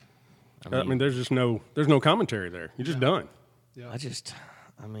 I mean, there's no commentary there. You're just done. Yeah.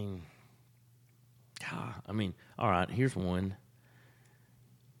 All right, here's one.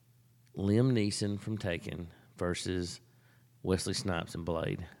 Liam Neeson from Taken versus Wesley Snipes in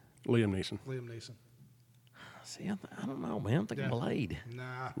Blade. Liam Neeson. Liam Neeson. See, I don't know, man. I'm thinking Blade.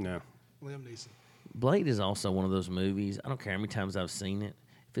 Nah. No. Liam Neeson. Blade is also one of those movies. I don't care how many times I've seen it.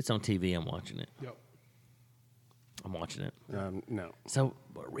 If it's on TV, I'm watching it. Yep. I'm watching it. No. So,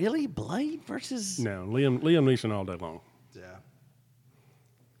 really? Blade versus... No. Liam Neeson all day long. Yeah.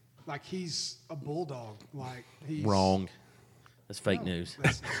 Like he's a bulldog. Like he's Wrong. That's fake No, news.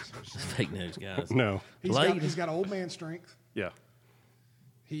 That's That's fake news, guys. No. Blade. He's got old man strength. Yeah.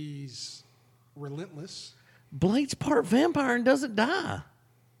 He's relentless. Blade's part vampire and doesn't die.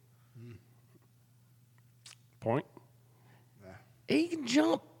 Point. He can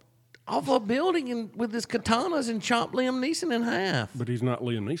jump off a building and with his katanas and chop Liam Neeson in half. But he's not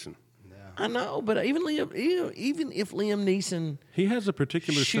Liam Neeson. I know, but even if Liam Neeson He has a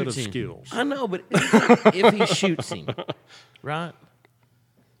particular set of shoots him, skills. I know, but if he shoots him, right?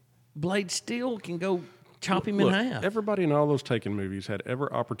 Blade still can go chop him Look, in half. everybody in all those Taken movies had every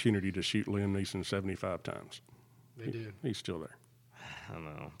opportunity to shoot Liam Neeson 75 times. They did. He's still there. I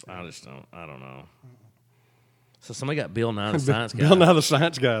know. I don't know. So somebody got Bill Nye the Science Guy. Bill Nye the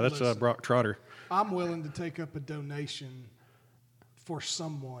Science Guy. That's Brock Trotter. I'm willing to take up a donation for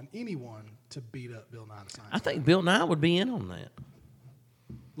anyone, to beat up Bill Nye the Science I think Bill Nye would be in on that.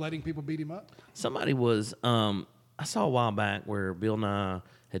 Letting people beat him up? Somebody was, I saw a while back where Bill Nye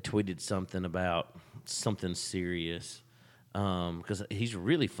had tweeted something about something serious, because he's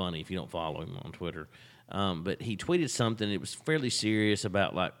really funny if you don't follow him on Twitter. But he tweeted something, it was fairly serious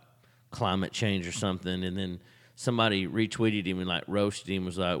about like climate change or something, and then somebody retweeted him and like roasted him,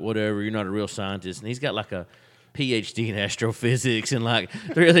 was like, whatever, you're not a real scientist. And he's got like a PhD in astrophysics, and like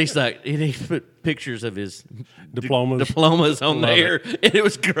he's like, and he put pictures of his diplomas on there, and it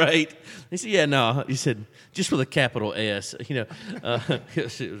was great. He said, "Yeah, no," he said, just with a capital S. It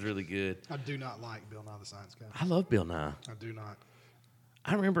was really good. I do not like Bill Nye the Science Guy. I love Bill Nye. I do not.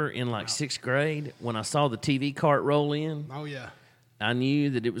 I remember in like sixth grade when I saw the TV cart roll in. Oh yeah. I knew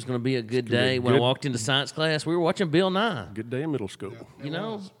that it was going to be a good day when I walked into science class. We were watching Bill Nye. Good day in middle school.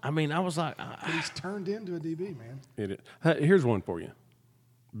 Yeah, I was like... But he's turned into a DB, man. It is. Hey, here's one for you.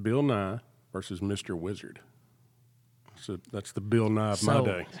 Bill Nye versus Mr. Wizard. So that's the Bill Nye of my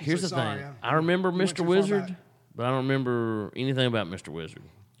day. Here's the Sorry, thing. yeah. I remember You went Mr. too far Wizard, back. but I don't remember anything about Mr. Wizard.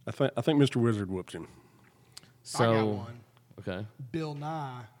 I think Mr. Wizard whoops him. So, I got one. Okay. Bill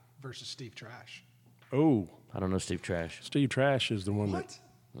Nye versus Steve Trash. Oh, I don't know Steve Trash. Steve Trash is the one What?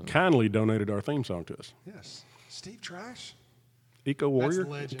 that kindly donated our theme song to us. Yes. Steve Trash? Eco Warrior?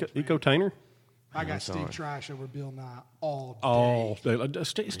 legend, Eco man. Tainer? I got sorry. Steve Trash over Bill Nye all day. Oh,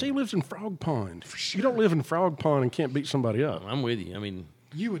 Steve lives in Frog Pond. You don't live in Frog Pond and can't beat somebody up. I'm with you. I mean,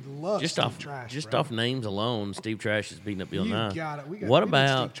 You would love just Steve Trash, bro. off names alone, Steve Trash is beating up Bill You Nye. got it. We need What Steve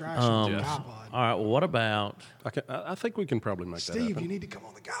about... Trash on the Yes. Guy Pod. all right, well, what about... I think we can probably make that Steve, happen. you need to come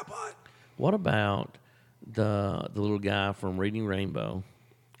on the Guy Pod. What about the little guy from Reading Rainbow?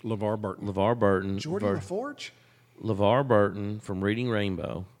 LeVar Burton. LeVar Burton. Jordy LaForge? LeVar Burton from Reading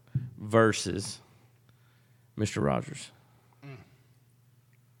Rainbow versus Mr. Rogers.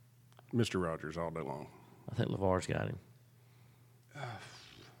 Mr. Rogers all day long. I think LeVar's got him.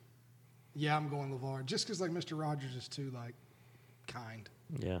 Yeah, I'm going LeVar. Just because, like, Mr. Rogers is too, like, kind.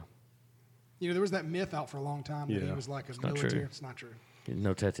 Yeah. You know, there was that myth out for a long time that he Yeah. was like a not military. true. It's not true.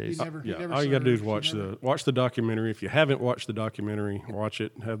 No tattoos. He never all you got to do is served. watch the documentary. If you haven't watched the documentary, watch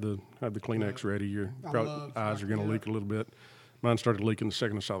it. Have the Kleenex ready. Your eyes are going to leak a little bit. Mine started leaking the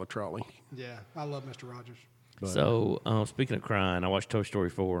second I saw the trolley. Yeah, I love Mr. Rogers. But, So speaking of crying, I watched Toy Story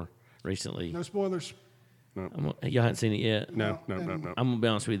 4 recently. No spoilers. Y'all hadn't seen it yet? No. I'm going to be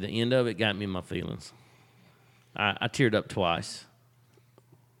honest with you. The end of it got me in my feelings. I teared up twice.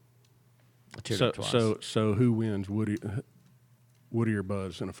 So who wins, Woody or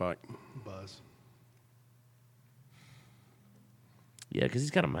Buzz in a fight? Buzz. Yeah, because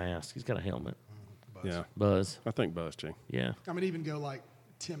he's got a mask. He's got a helmet. Buzz. Yeah, Buzz. I think Buzz too. Yeah. I mean, even go like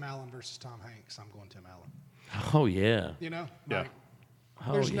Tim Allen versus Tom Hanks. I'm going Tim Allen. Oh, yeah. You know? Yeah. Like,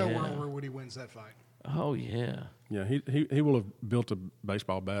 Oh, there's no yeah. world where Woody wins that fight. Oh, yeah. Yeah, he will have built a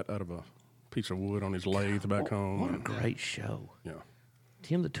baseball bat out of a piece of wood on his lathe back home. What a great show. Yeah.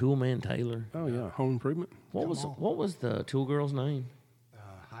 Tim the Tool Man Taylor. Oh yeah, Home Improvement. What was the Tool girl's name?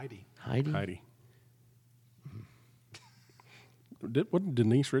 Heidi. Heidi. Wasn't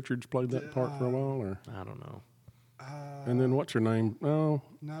Denise Richards played that part for a while, or? I don't know. And then what's her name? Oh,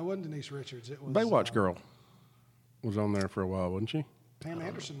 No, it wasn't Denise Richards. It was Baywatch girl was on there for a while, wasn't she? Pam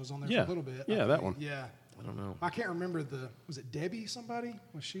Anderson was on there Yeah. for a little bit. Yeah, I that think. one. Yeah. I don't know. I can't remember was it Debbie somebody?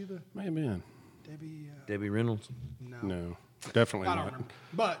 Was she the May have been. Debbie? Debbie Reynolds. No, definitely I don't not. remember.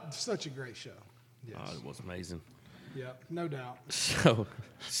 But such a great show. Yes. Oh, it was amazing. Yep, no doubt. So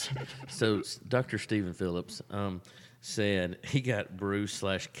Dr. Stephen Phillips said he got Bruce /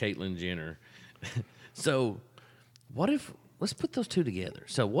 Caitlyn Jenner. So let's put those two together.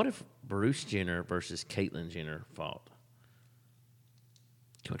 So what if Bruce Jenner versus Caitlyn Jenner fought?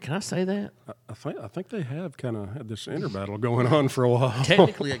 Can I say that? I think they have kind of had this inner battle going on for a while.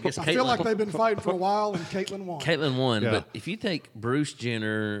 Technically, I guess I feel like they've been fighting for a while, and Caitlyn won. Caitlyn won. Yeah. But if you take Bruce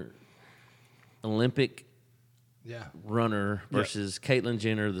Jenner, Olympic runner, versus Caitlyn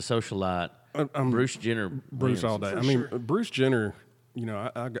Jenner, the socialite, Bruce Jenner Bruce wins. all day. For I mean, sure. Bruce Jenner. You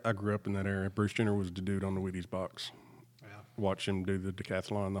know, I grew up in that area. Bruce Jenner was the dude on the Wheaties box. Yeah. Watch him do the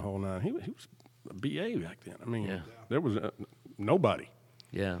decathlon the whole nine. He was a BA back then. I mean, Yeah. there was nobody.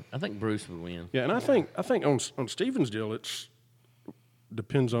 Yeah, I think Bruce would win. Yeah, and I think on Steven's deal, it's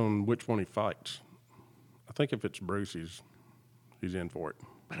depends on which one he fights. I think if it's Bruce, he's in for it.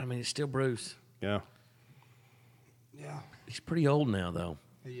 But I mean, it's still Bruce. Yeah. Yeah, He's pretty old now, though.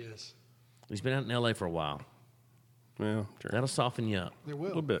 he is. He's been out in L.A. for a while. Yeah, sure. That'll soften you up. There will. A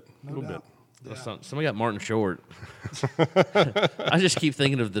little bit. No A little doubt. bit. Yeah. Somebody got Martin Short. I just keep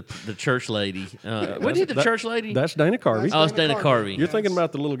thinking of the church lady. Wasn't he the church lady? That's Dana Carvey. Oh, it's Dana Carvey. You're thinking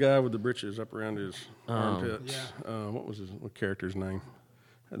about the little guy with the britches up around his armpits. Yeah. What was what character's name?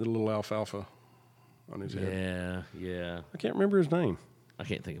 Had the little alfalfa on his head. Yeah. I can't remember his name. I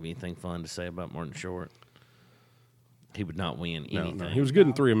can't think of anything fun to say about Martin Short. He would not win anything. No, he was good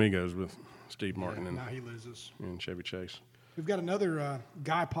in Three Amigos with Steve Martin Now he loses. and Chevy Chase. We've got another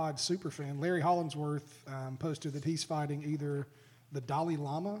Guy Pod super fan. Larry Hollingsworth posted that he's fighting either the Dalai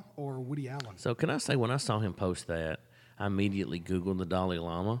Lama or Woody Allen. So can I say, when I saw him post that, I immediately Googled the Dalai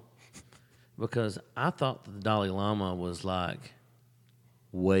Lama because I thought that the Dalai Lama was like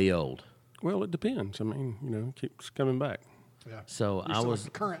way old. Well, it depends. I mean, it keeps coming back. Yeah. So You're I still was the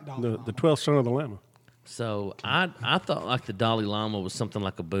current Dalai The Lama. 12th son of the Lama. So I thought like the Dalai Lama was something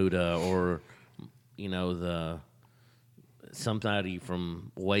like a Buddha or, somebody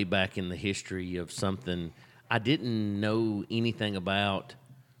from way back in the history of something. I didn't know anything about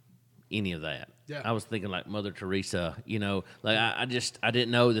any of that. Yeah. I was thinking like Mother Teresa, I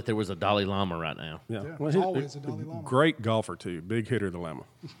didn't know that there was a Dalai Lama right now. Yeah. Yeah, Well, there's always a Dalai Lama. Great golfer, too. Big hitter, the Lama.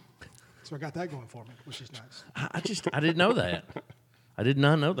 So I got that going for me, which is nice. I didn't know that. I did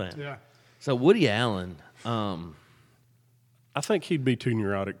not know that. Yeah. So Woody Allen, I think he'd be too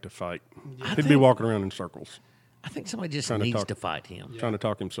neurotic to fight. I He'd be think- walking around in circles, I think somebody just Trying to needs talk- to fight him. trying to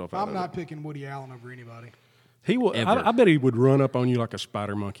talk himself out I'm of not it. picking Woody Allen over anybody. He would. Ever. I bet he would run up on you like a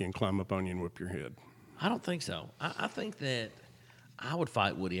spider monkey and climb up on you and whip your head. I don't think so. I think that I would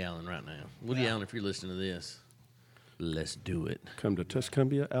fight Woody Allen right now. Woody Allen, if you're listening to this, let's do it. Come to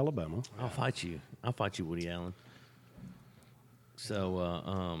Tuscumbia, Alabama. I'll fight you. I'll fight you, Woody Allen. So,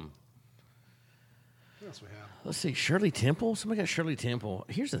 What else we have? let's see. Shirley Temple? Somebody got Shirley Temple.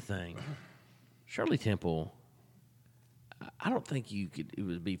 Here's the thing. Shirley Temple, I don't think it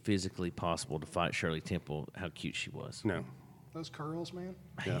would be physically possible to fight Shirley Temple, how cute she was. No. Those curls, man.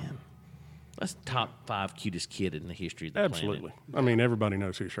 Man, that's top 5 cutest kid in the history of the Absolutely. planet. I mean, everybody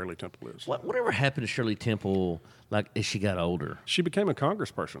knows who Shirley Temple is. Whatever happened to Shirley Temple, like, as she got older? She became a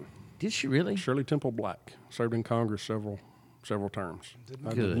congressperson. Did she really? Shirley Temple Black served in Congress several terms.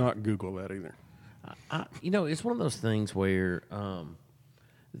 I Good. did not Google that either. It's one of those things where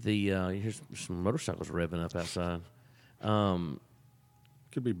here's some motorcycles revving up outside.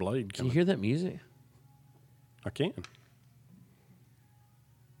 Could be Blade. Can you hear that music? I can.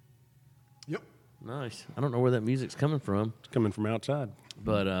 Yep. Nice. I don't know where that music's coming from. It's coming from outside.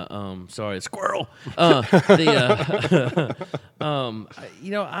 But sorry, it's squirrel. I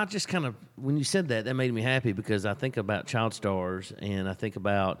just kind of, when you said that made me happy because I think about child stars and I think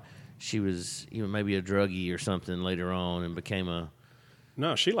about she was maybe a druggie or something later on and became a.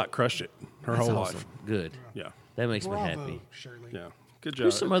 No, she crushed it her whole awesome. life. Good. Yeah. That makes Bravo, me happy. Shirley. Yeah. Good job.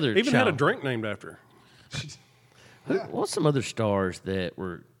 Who's some other Even had a child- drink named after her. What's some other stars that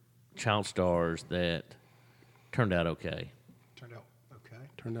were child stars that turned out okay?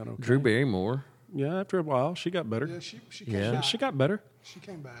 Turned out okay. Drew Barrymore. Yeah, after a while, she got better. Yeah, she came Yeah. back. She got better. She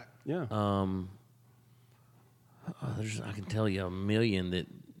came back. Yeah. I can tell you a million that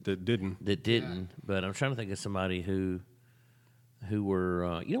didn't. But I'm trying to think of somebody who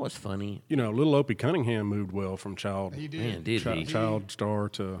were. You know what's funny? Little Opie Cunningham moved well from child He did. Man, did he? child star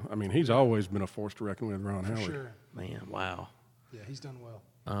to. I mean, he's always been a force to reckon with. Ron For Howard. sure. Man, wow. Yeah, he's done well.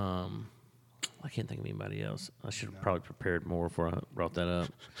 I can't think of anybody else. I should have probably prepared more before I brought that up.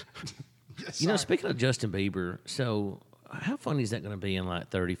 Yes, You know, sorry. speaking of Justin Bieber, so how funny is that going to be in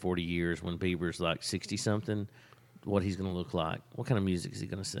 30, 40 years when Bieber's 60-something, what he's going to look like? What kind of music is he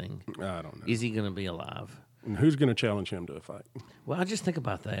going to sing? I don't know. Is he going to be alive? And who's going to challenge him to a fight? Well, I just think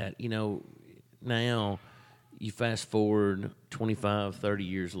about that. Now you fast forward 25, 30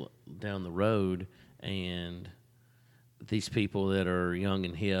 years down the road, and these people that are young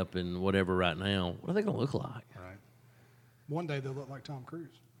and hip and whatever right now, what are they going to look like? Right. One day they'll look like Tom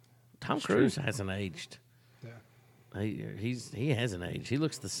Cruise. Tom Cruise hasn't aged. Yeah. He hasn't aged. He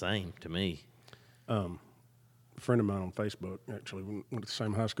looks the same to me. A friend of mine on Facebook, actually, went to the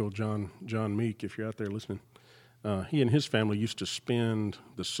same high school, John Meek, if you're out there listening. He and his family used to spend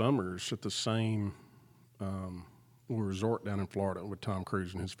the summers at the same resort down in Florida with Tom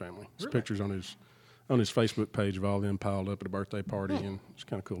Cruise and his family. There's Really? pictures on his Facebook page of all them piled up at a birthday party, and it's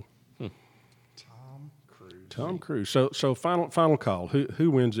kind of cool. Tom Cruise. Tom Cruise. So final call.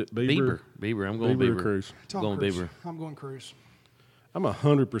 Who wins it? Bieber. I'm going Bieber or Bieber. Cruise? Tom Going Cruise. Bieber. I'm going Cruise. I'm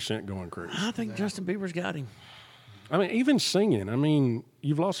 100% going Cruise. I think Justin Bieber's got him. I mean, even singing. I mean,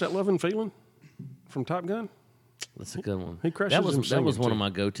 you've lost that loving feeling from Top Gun. That's a good one. He crushes that him was singing, one too. of my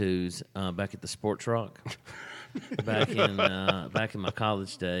go-tos back at the Sports Rock, back in my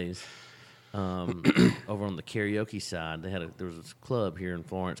college days. Over on the karaoke side, there was this club here in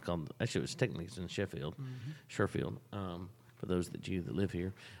Florence called. Actually, it was technically in Sheffield, Sherfield. For those that live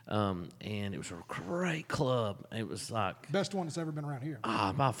here, and it was a great club. It was like Best one that's ever been around here.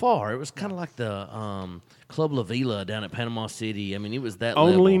 by far. It was kind of like the Club La Vila down at Panama City. I mean, it was that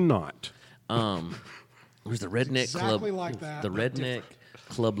Only level. not. It was the redneck exactly club, like that, the but redneck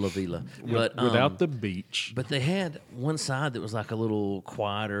club La Vila, but Without the beach. But they had one side that was like a little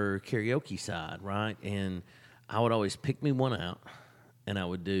quieter karaoke side, right? And I would always pick me one out, and I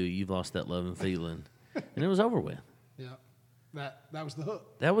would do "You've Lost That Love and Feeling," and it was over with. Yeah. That was the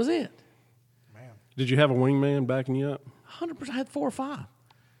hook. That was it. Man. Did you have a wingman backing you up? 100%. I had 4 or 5.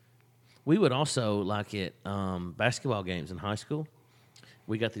 We would also, like at basketball games in high school,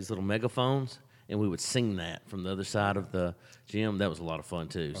 we got these little megaphones, and we would sing that from the other side of the gym. That was a lot of fun,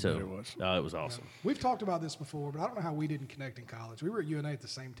 too. bet it was. It was awesome. We've talked about this before, but I don't know how we didn't connect in college. We were at UNA at the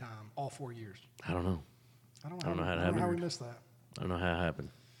same time, all 4 years. I don't know. I don't know how it I don't know how we happened. missed that. I don't know how it happened.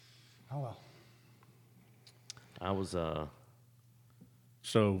 Oh, well. I was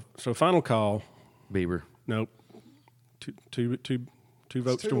So final call. Bieber. Nope. Two votes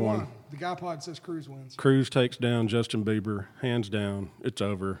It's 2 to 1. The guy pod says Cruise wins. Cruz takes down Justin Bieber, hands down. It's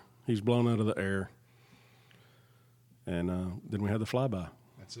over. He's blown out of the air. And then we have the flyby.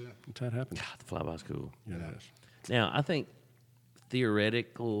 That's it. That's how it happened. God, the flyby's cool. Yeah, it is. Now, I think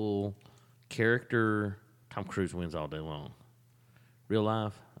theoretical character, Tom Cruise wins all day long. Real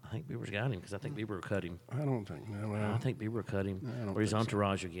life, I think Bieber's got him because I think Bieber will cut him. I don't think. No, I think Bieber will cut him, I don't or his think so.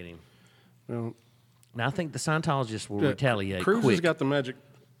 entourage will get him. well, Now, I think the Scientologists will retaliate Cruz quick. has got the magic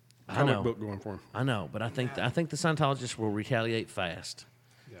I comic know. book going for him. I know, but I think the Scientologists will retaliate fast,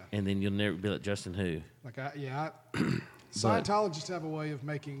 Yeah. and then you'll never be like Justin who. Scientologists have a way of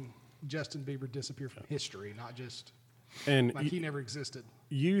making Justin Bieber disappear from history, not just And like he never existed.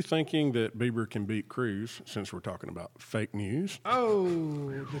 you thinking that Bieber can beat Cruz, since we're talking about fake news. Oh,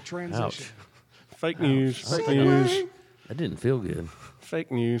 the transition. Ouch. Fake news. Fake news. That didn't feel good.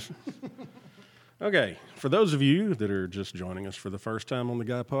 Fake news. Okay, for those of you that are just joining us for the first time on the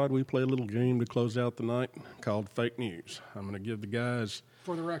Guy Pod, we play a little game to close out the night called Fake News. I'm going to give the guys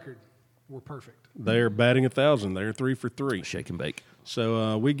For the record, were perfect. They're batting 1,000. They're 3 for 3. Shake and bake.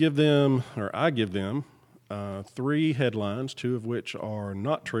 So we give them, or I give them, 3 headlines, 2 of which are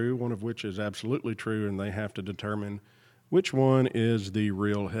not true, 1 of which is absolutely true, and they have to determine which one is the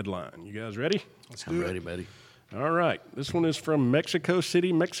real headline. You guys ready? I'm ready, buddy. All right. This one is from Mexico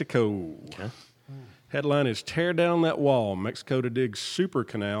City, Mexico. Okay. Headline is Tear Down That Wall. Mexico to dig super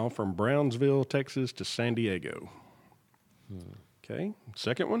canal from Brownsville, Texas to San Diego. Okay.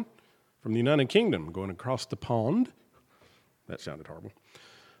 Second one from the United Kingdom, going across the pond. That sounded horrible.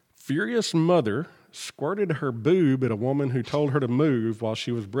 Furious mother squirted her boob at a woman who told her to move while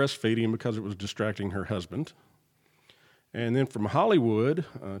she was breastfeeding because it was distracting her husband. And then from Hollywood,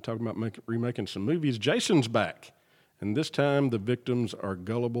 talking about remaking some movies, Jason's back. And this time the victims are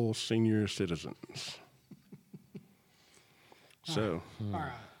gullible senior citizens. So, All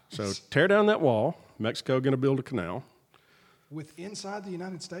right. so tear down that wall. Mexico going to build a canal. With inside the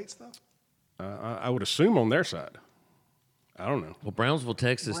United States, though? I would assume on their side. I don't know. Well, Brownsville,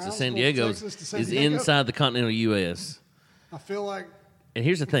 Texas to San Brownsville, Diego Texas to San is Diego? inside the continental U.S. I feel like And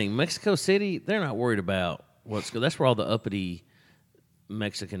here's the thing: Mexico City, they're not worried about what's good. That's where all the uppity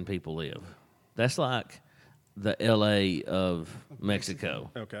Mexican people live. That's like the L.A. of Mexico.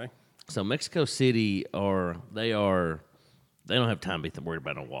 Okay. So Mexico City they don't have time to be worried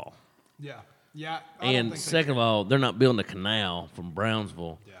about a wall. yeah. I don't And think second of all, they're not building a canal from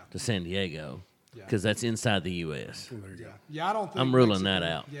Brownsville Yeah. to San Diego Yeah. because that's inside the U.S. Yeah, I don't think I'm ruling Mexico- that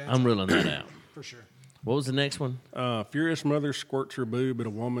out. Yeah, I'm ruling that out. for sure. What was the next one? Furious mother squirts her boob at a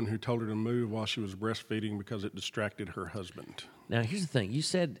woman who told her to move while she was breastfeeding because it distracted her husband. Now, here's the thing. You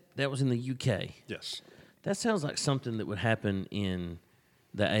said that was in the U.K. Yes. That sounds like something that would happen in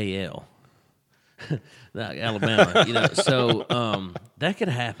the AL, like Alabama. So that could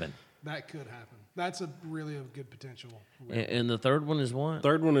happen. That could happen. That's really a good potential. And the third one is what?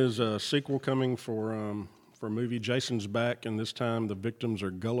 Third one is a sequel coming for a movie. Jason's back, and this time the victims are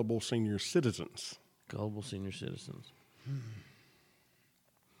gullible senior citizens. Global senior citizens.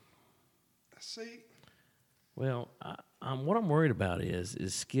 See, Well, what I'm worried about is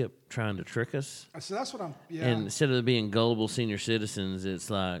Skip trying to trick us. so that's what I'm. Yeah. And instead of it being gullible senior citizens, it's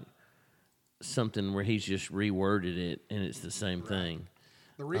like something where he's just reworded it, and it's the same thing.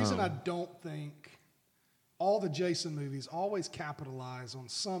 The reason I don't think all the Jason movies always capitalize on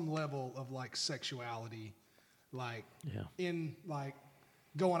some level of like sexuality, like in like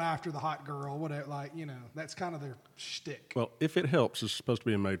going after the hot girl, whatever. Like that's kind of their shtick. Well, if it helps, it's supposed to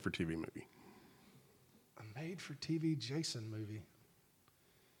be a made-for-TV movie. A made-for-TV Jason movie.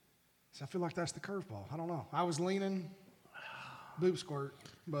 So I feel like that's the curveball. I don't know. I was leaning boob squirt,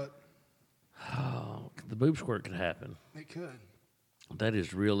 but The boob squirt could happen. it could. That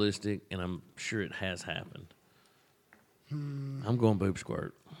is realistic, and I'm sure it has happened. I'm going boob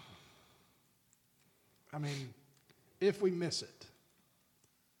squirt. I mean, if we miss it,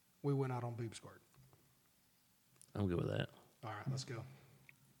 we went out on boob squirt. I'm good with that. All right, let's go.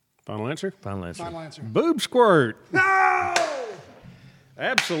 Final answer? Final answer. Final answer. Boob squirt. No!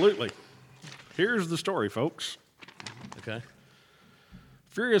 Absolutely. Here's the story, folks. Okay.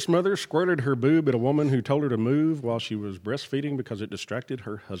 Furious mother squirted her boob at a woman who told her to move while she was breastfeeding because it distracted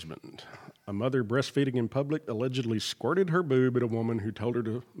her husband. A mother breastfeeding in public allegedly squirted her boob at a woman who told her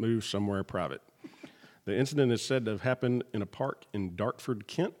to move somewhere private. The incident is said to have happened in a park in Dartford,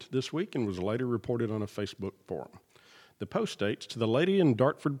 Kent this week and was later reported on a Facebook forum. The post states, "To the lady in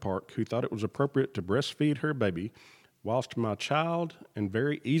Dartford Park who thought it was appropriate to breastfeed her baby whilst my child and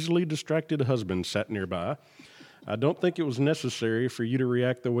very easily distracted husband sat nearby, I don't think it was necessary for you to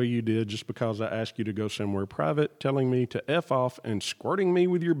react the way you did just because I asked you to go somewhere private. Telling me to F off and squirting me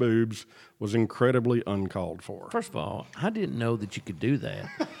with your boobs was incredibly uncalled for." First of all, I didn't know that you could do that.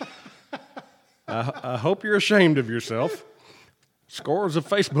 I hope you're ashamed of yourself. Scores of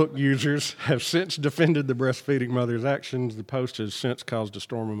Facebook users have since defended the breastfeeding mother's actions. The post has since caused a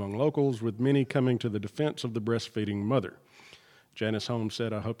storm among locals, with many coming to the defense of the breastfeeding mother. Janice Holmes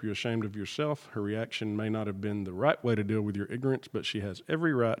said, "I hope you're ashamed of yourself. Her reaction may not have been the right way to deal with your ignorance, but she has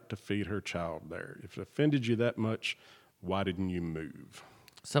every right to feed her child there. If it offended you that much, why didn't you move?"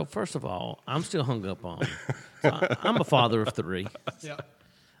 So first of all, I'm still hung up on. I'm a father of 3. Yeah.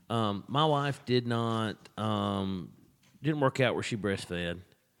 My wife didn't work out where she breastfed,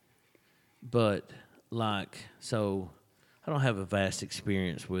 but so I don't have a vast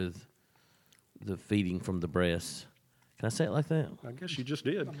experience with the feeding from the breast. Can I say it like that? I guess you just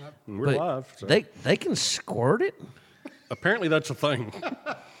did. And we're But live. So. They can squirt it. Apparently that's a thing.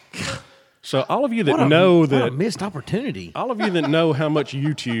 So all of you What that a- know what a that missed opportunity. all of you that know how much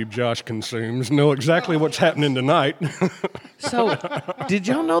YouTube Josh consumes know exactly what's happening tonight. So, did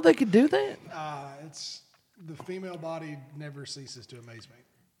y'all know they could do that? It's the female body never ceases to amaze me.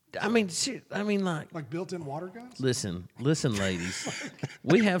 I mean, Like built-in water guns. listen, ladies.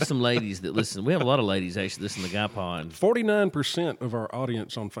 We have some ladies that listen. We have a lot of ladies actually listen to Guy Pod. 49% of our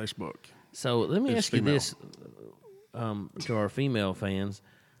audience on Facebook. So let me It's ask you female. this, to our female fans,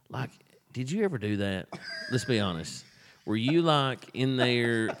 like, did you ever do that? Let's be honest. Were you like in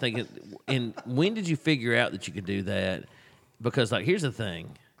there thinking? And when did you figure out that you could do that? Because like, here's the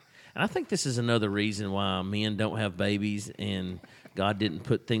thing, and I think this is another reason why men don't have babies, and God didn't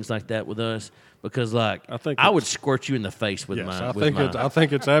put things like that with us. Because like, I would squirt you in the face with Yes, my. I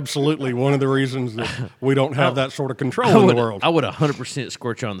think it's absolutely one of the reasons that we don't have that sort of control in the world. I would 100%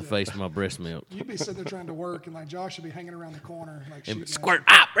 squirt you on the face with my breast milk. You'd be sitting there trying to work, and like Josh would be hanging around the corner, like shooting And at squirt,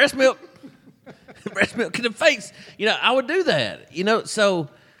 you. breast milk. Breast milk in the face. You know, I would do that. You know, so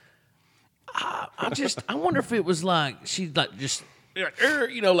I wonder if it was like she like just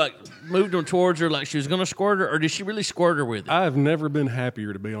you know, like moved them towards her like she was going to squirt her, or did she really squirt her with it? I've never been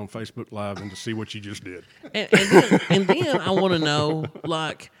happier to be on Facebook Live than to see what you just did. And then I want to know,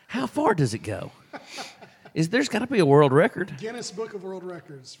 like, how far does it go? There's got to be a world record. Guinness Book of World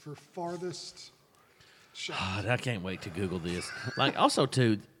Records for farthest shot. God, I can't wait to Google this. Like, also,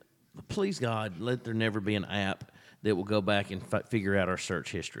 too, please, God, let there never be an app that will go back and figure out our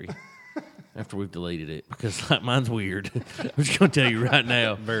search history after we've deleted it, because like, mine's weird. I'm just going to tell you right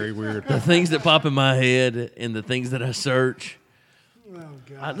now. Very weird. The things that pop in my head and the things that I search. Oh,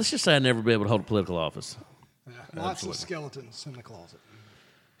 God. Let's just say I'd never be able to hold a political office. Yeah, lots of skeletons in the closet.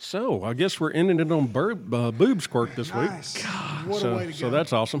 So I guess we're ending it on Boob Squirt this week. Nice. What a way to go. So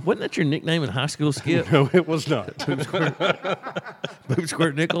that's awesome. Wasn't that your nickname in high school, Skip? No, it was not. Boob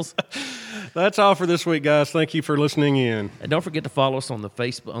Squirt Nichols? That's all for this week, guys. Thank you for listening in. And don't forget to follow us on the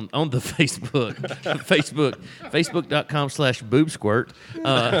Facebook, on the Facebook, facebook.com/boobsquirt,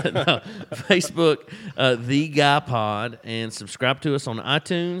 Facebook, The Guy Pod, and subscribe to us on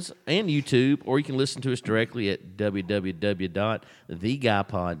iTunes and YouTube, or you can listen to us directly at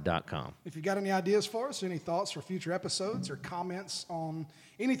www.theguypod.com. If you've got any ideas for us, any thoughts for future episodes, or comments on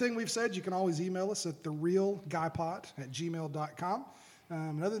anything we've said, you can always email us at therealguypod@gmail.com.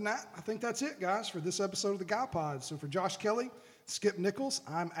 And other than that, I think that's it, guys, for this episode of The Guy Pod. So for Josh Kelly, Skip Nichols,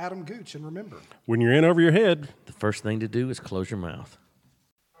 I'm Adam Gooch. And remember, When you're in over your head, The first thing to do is close your mouth.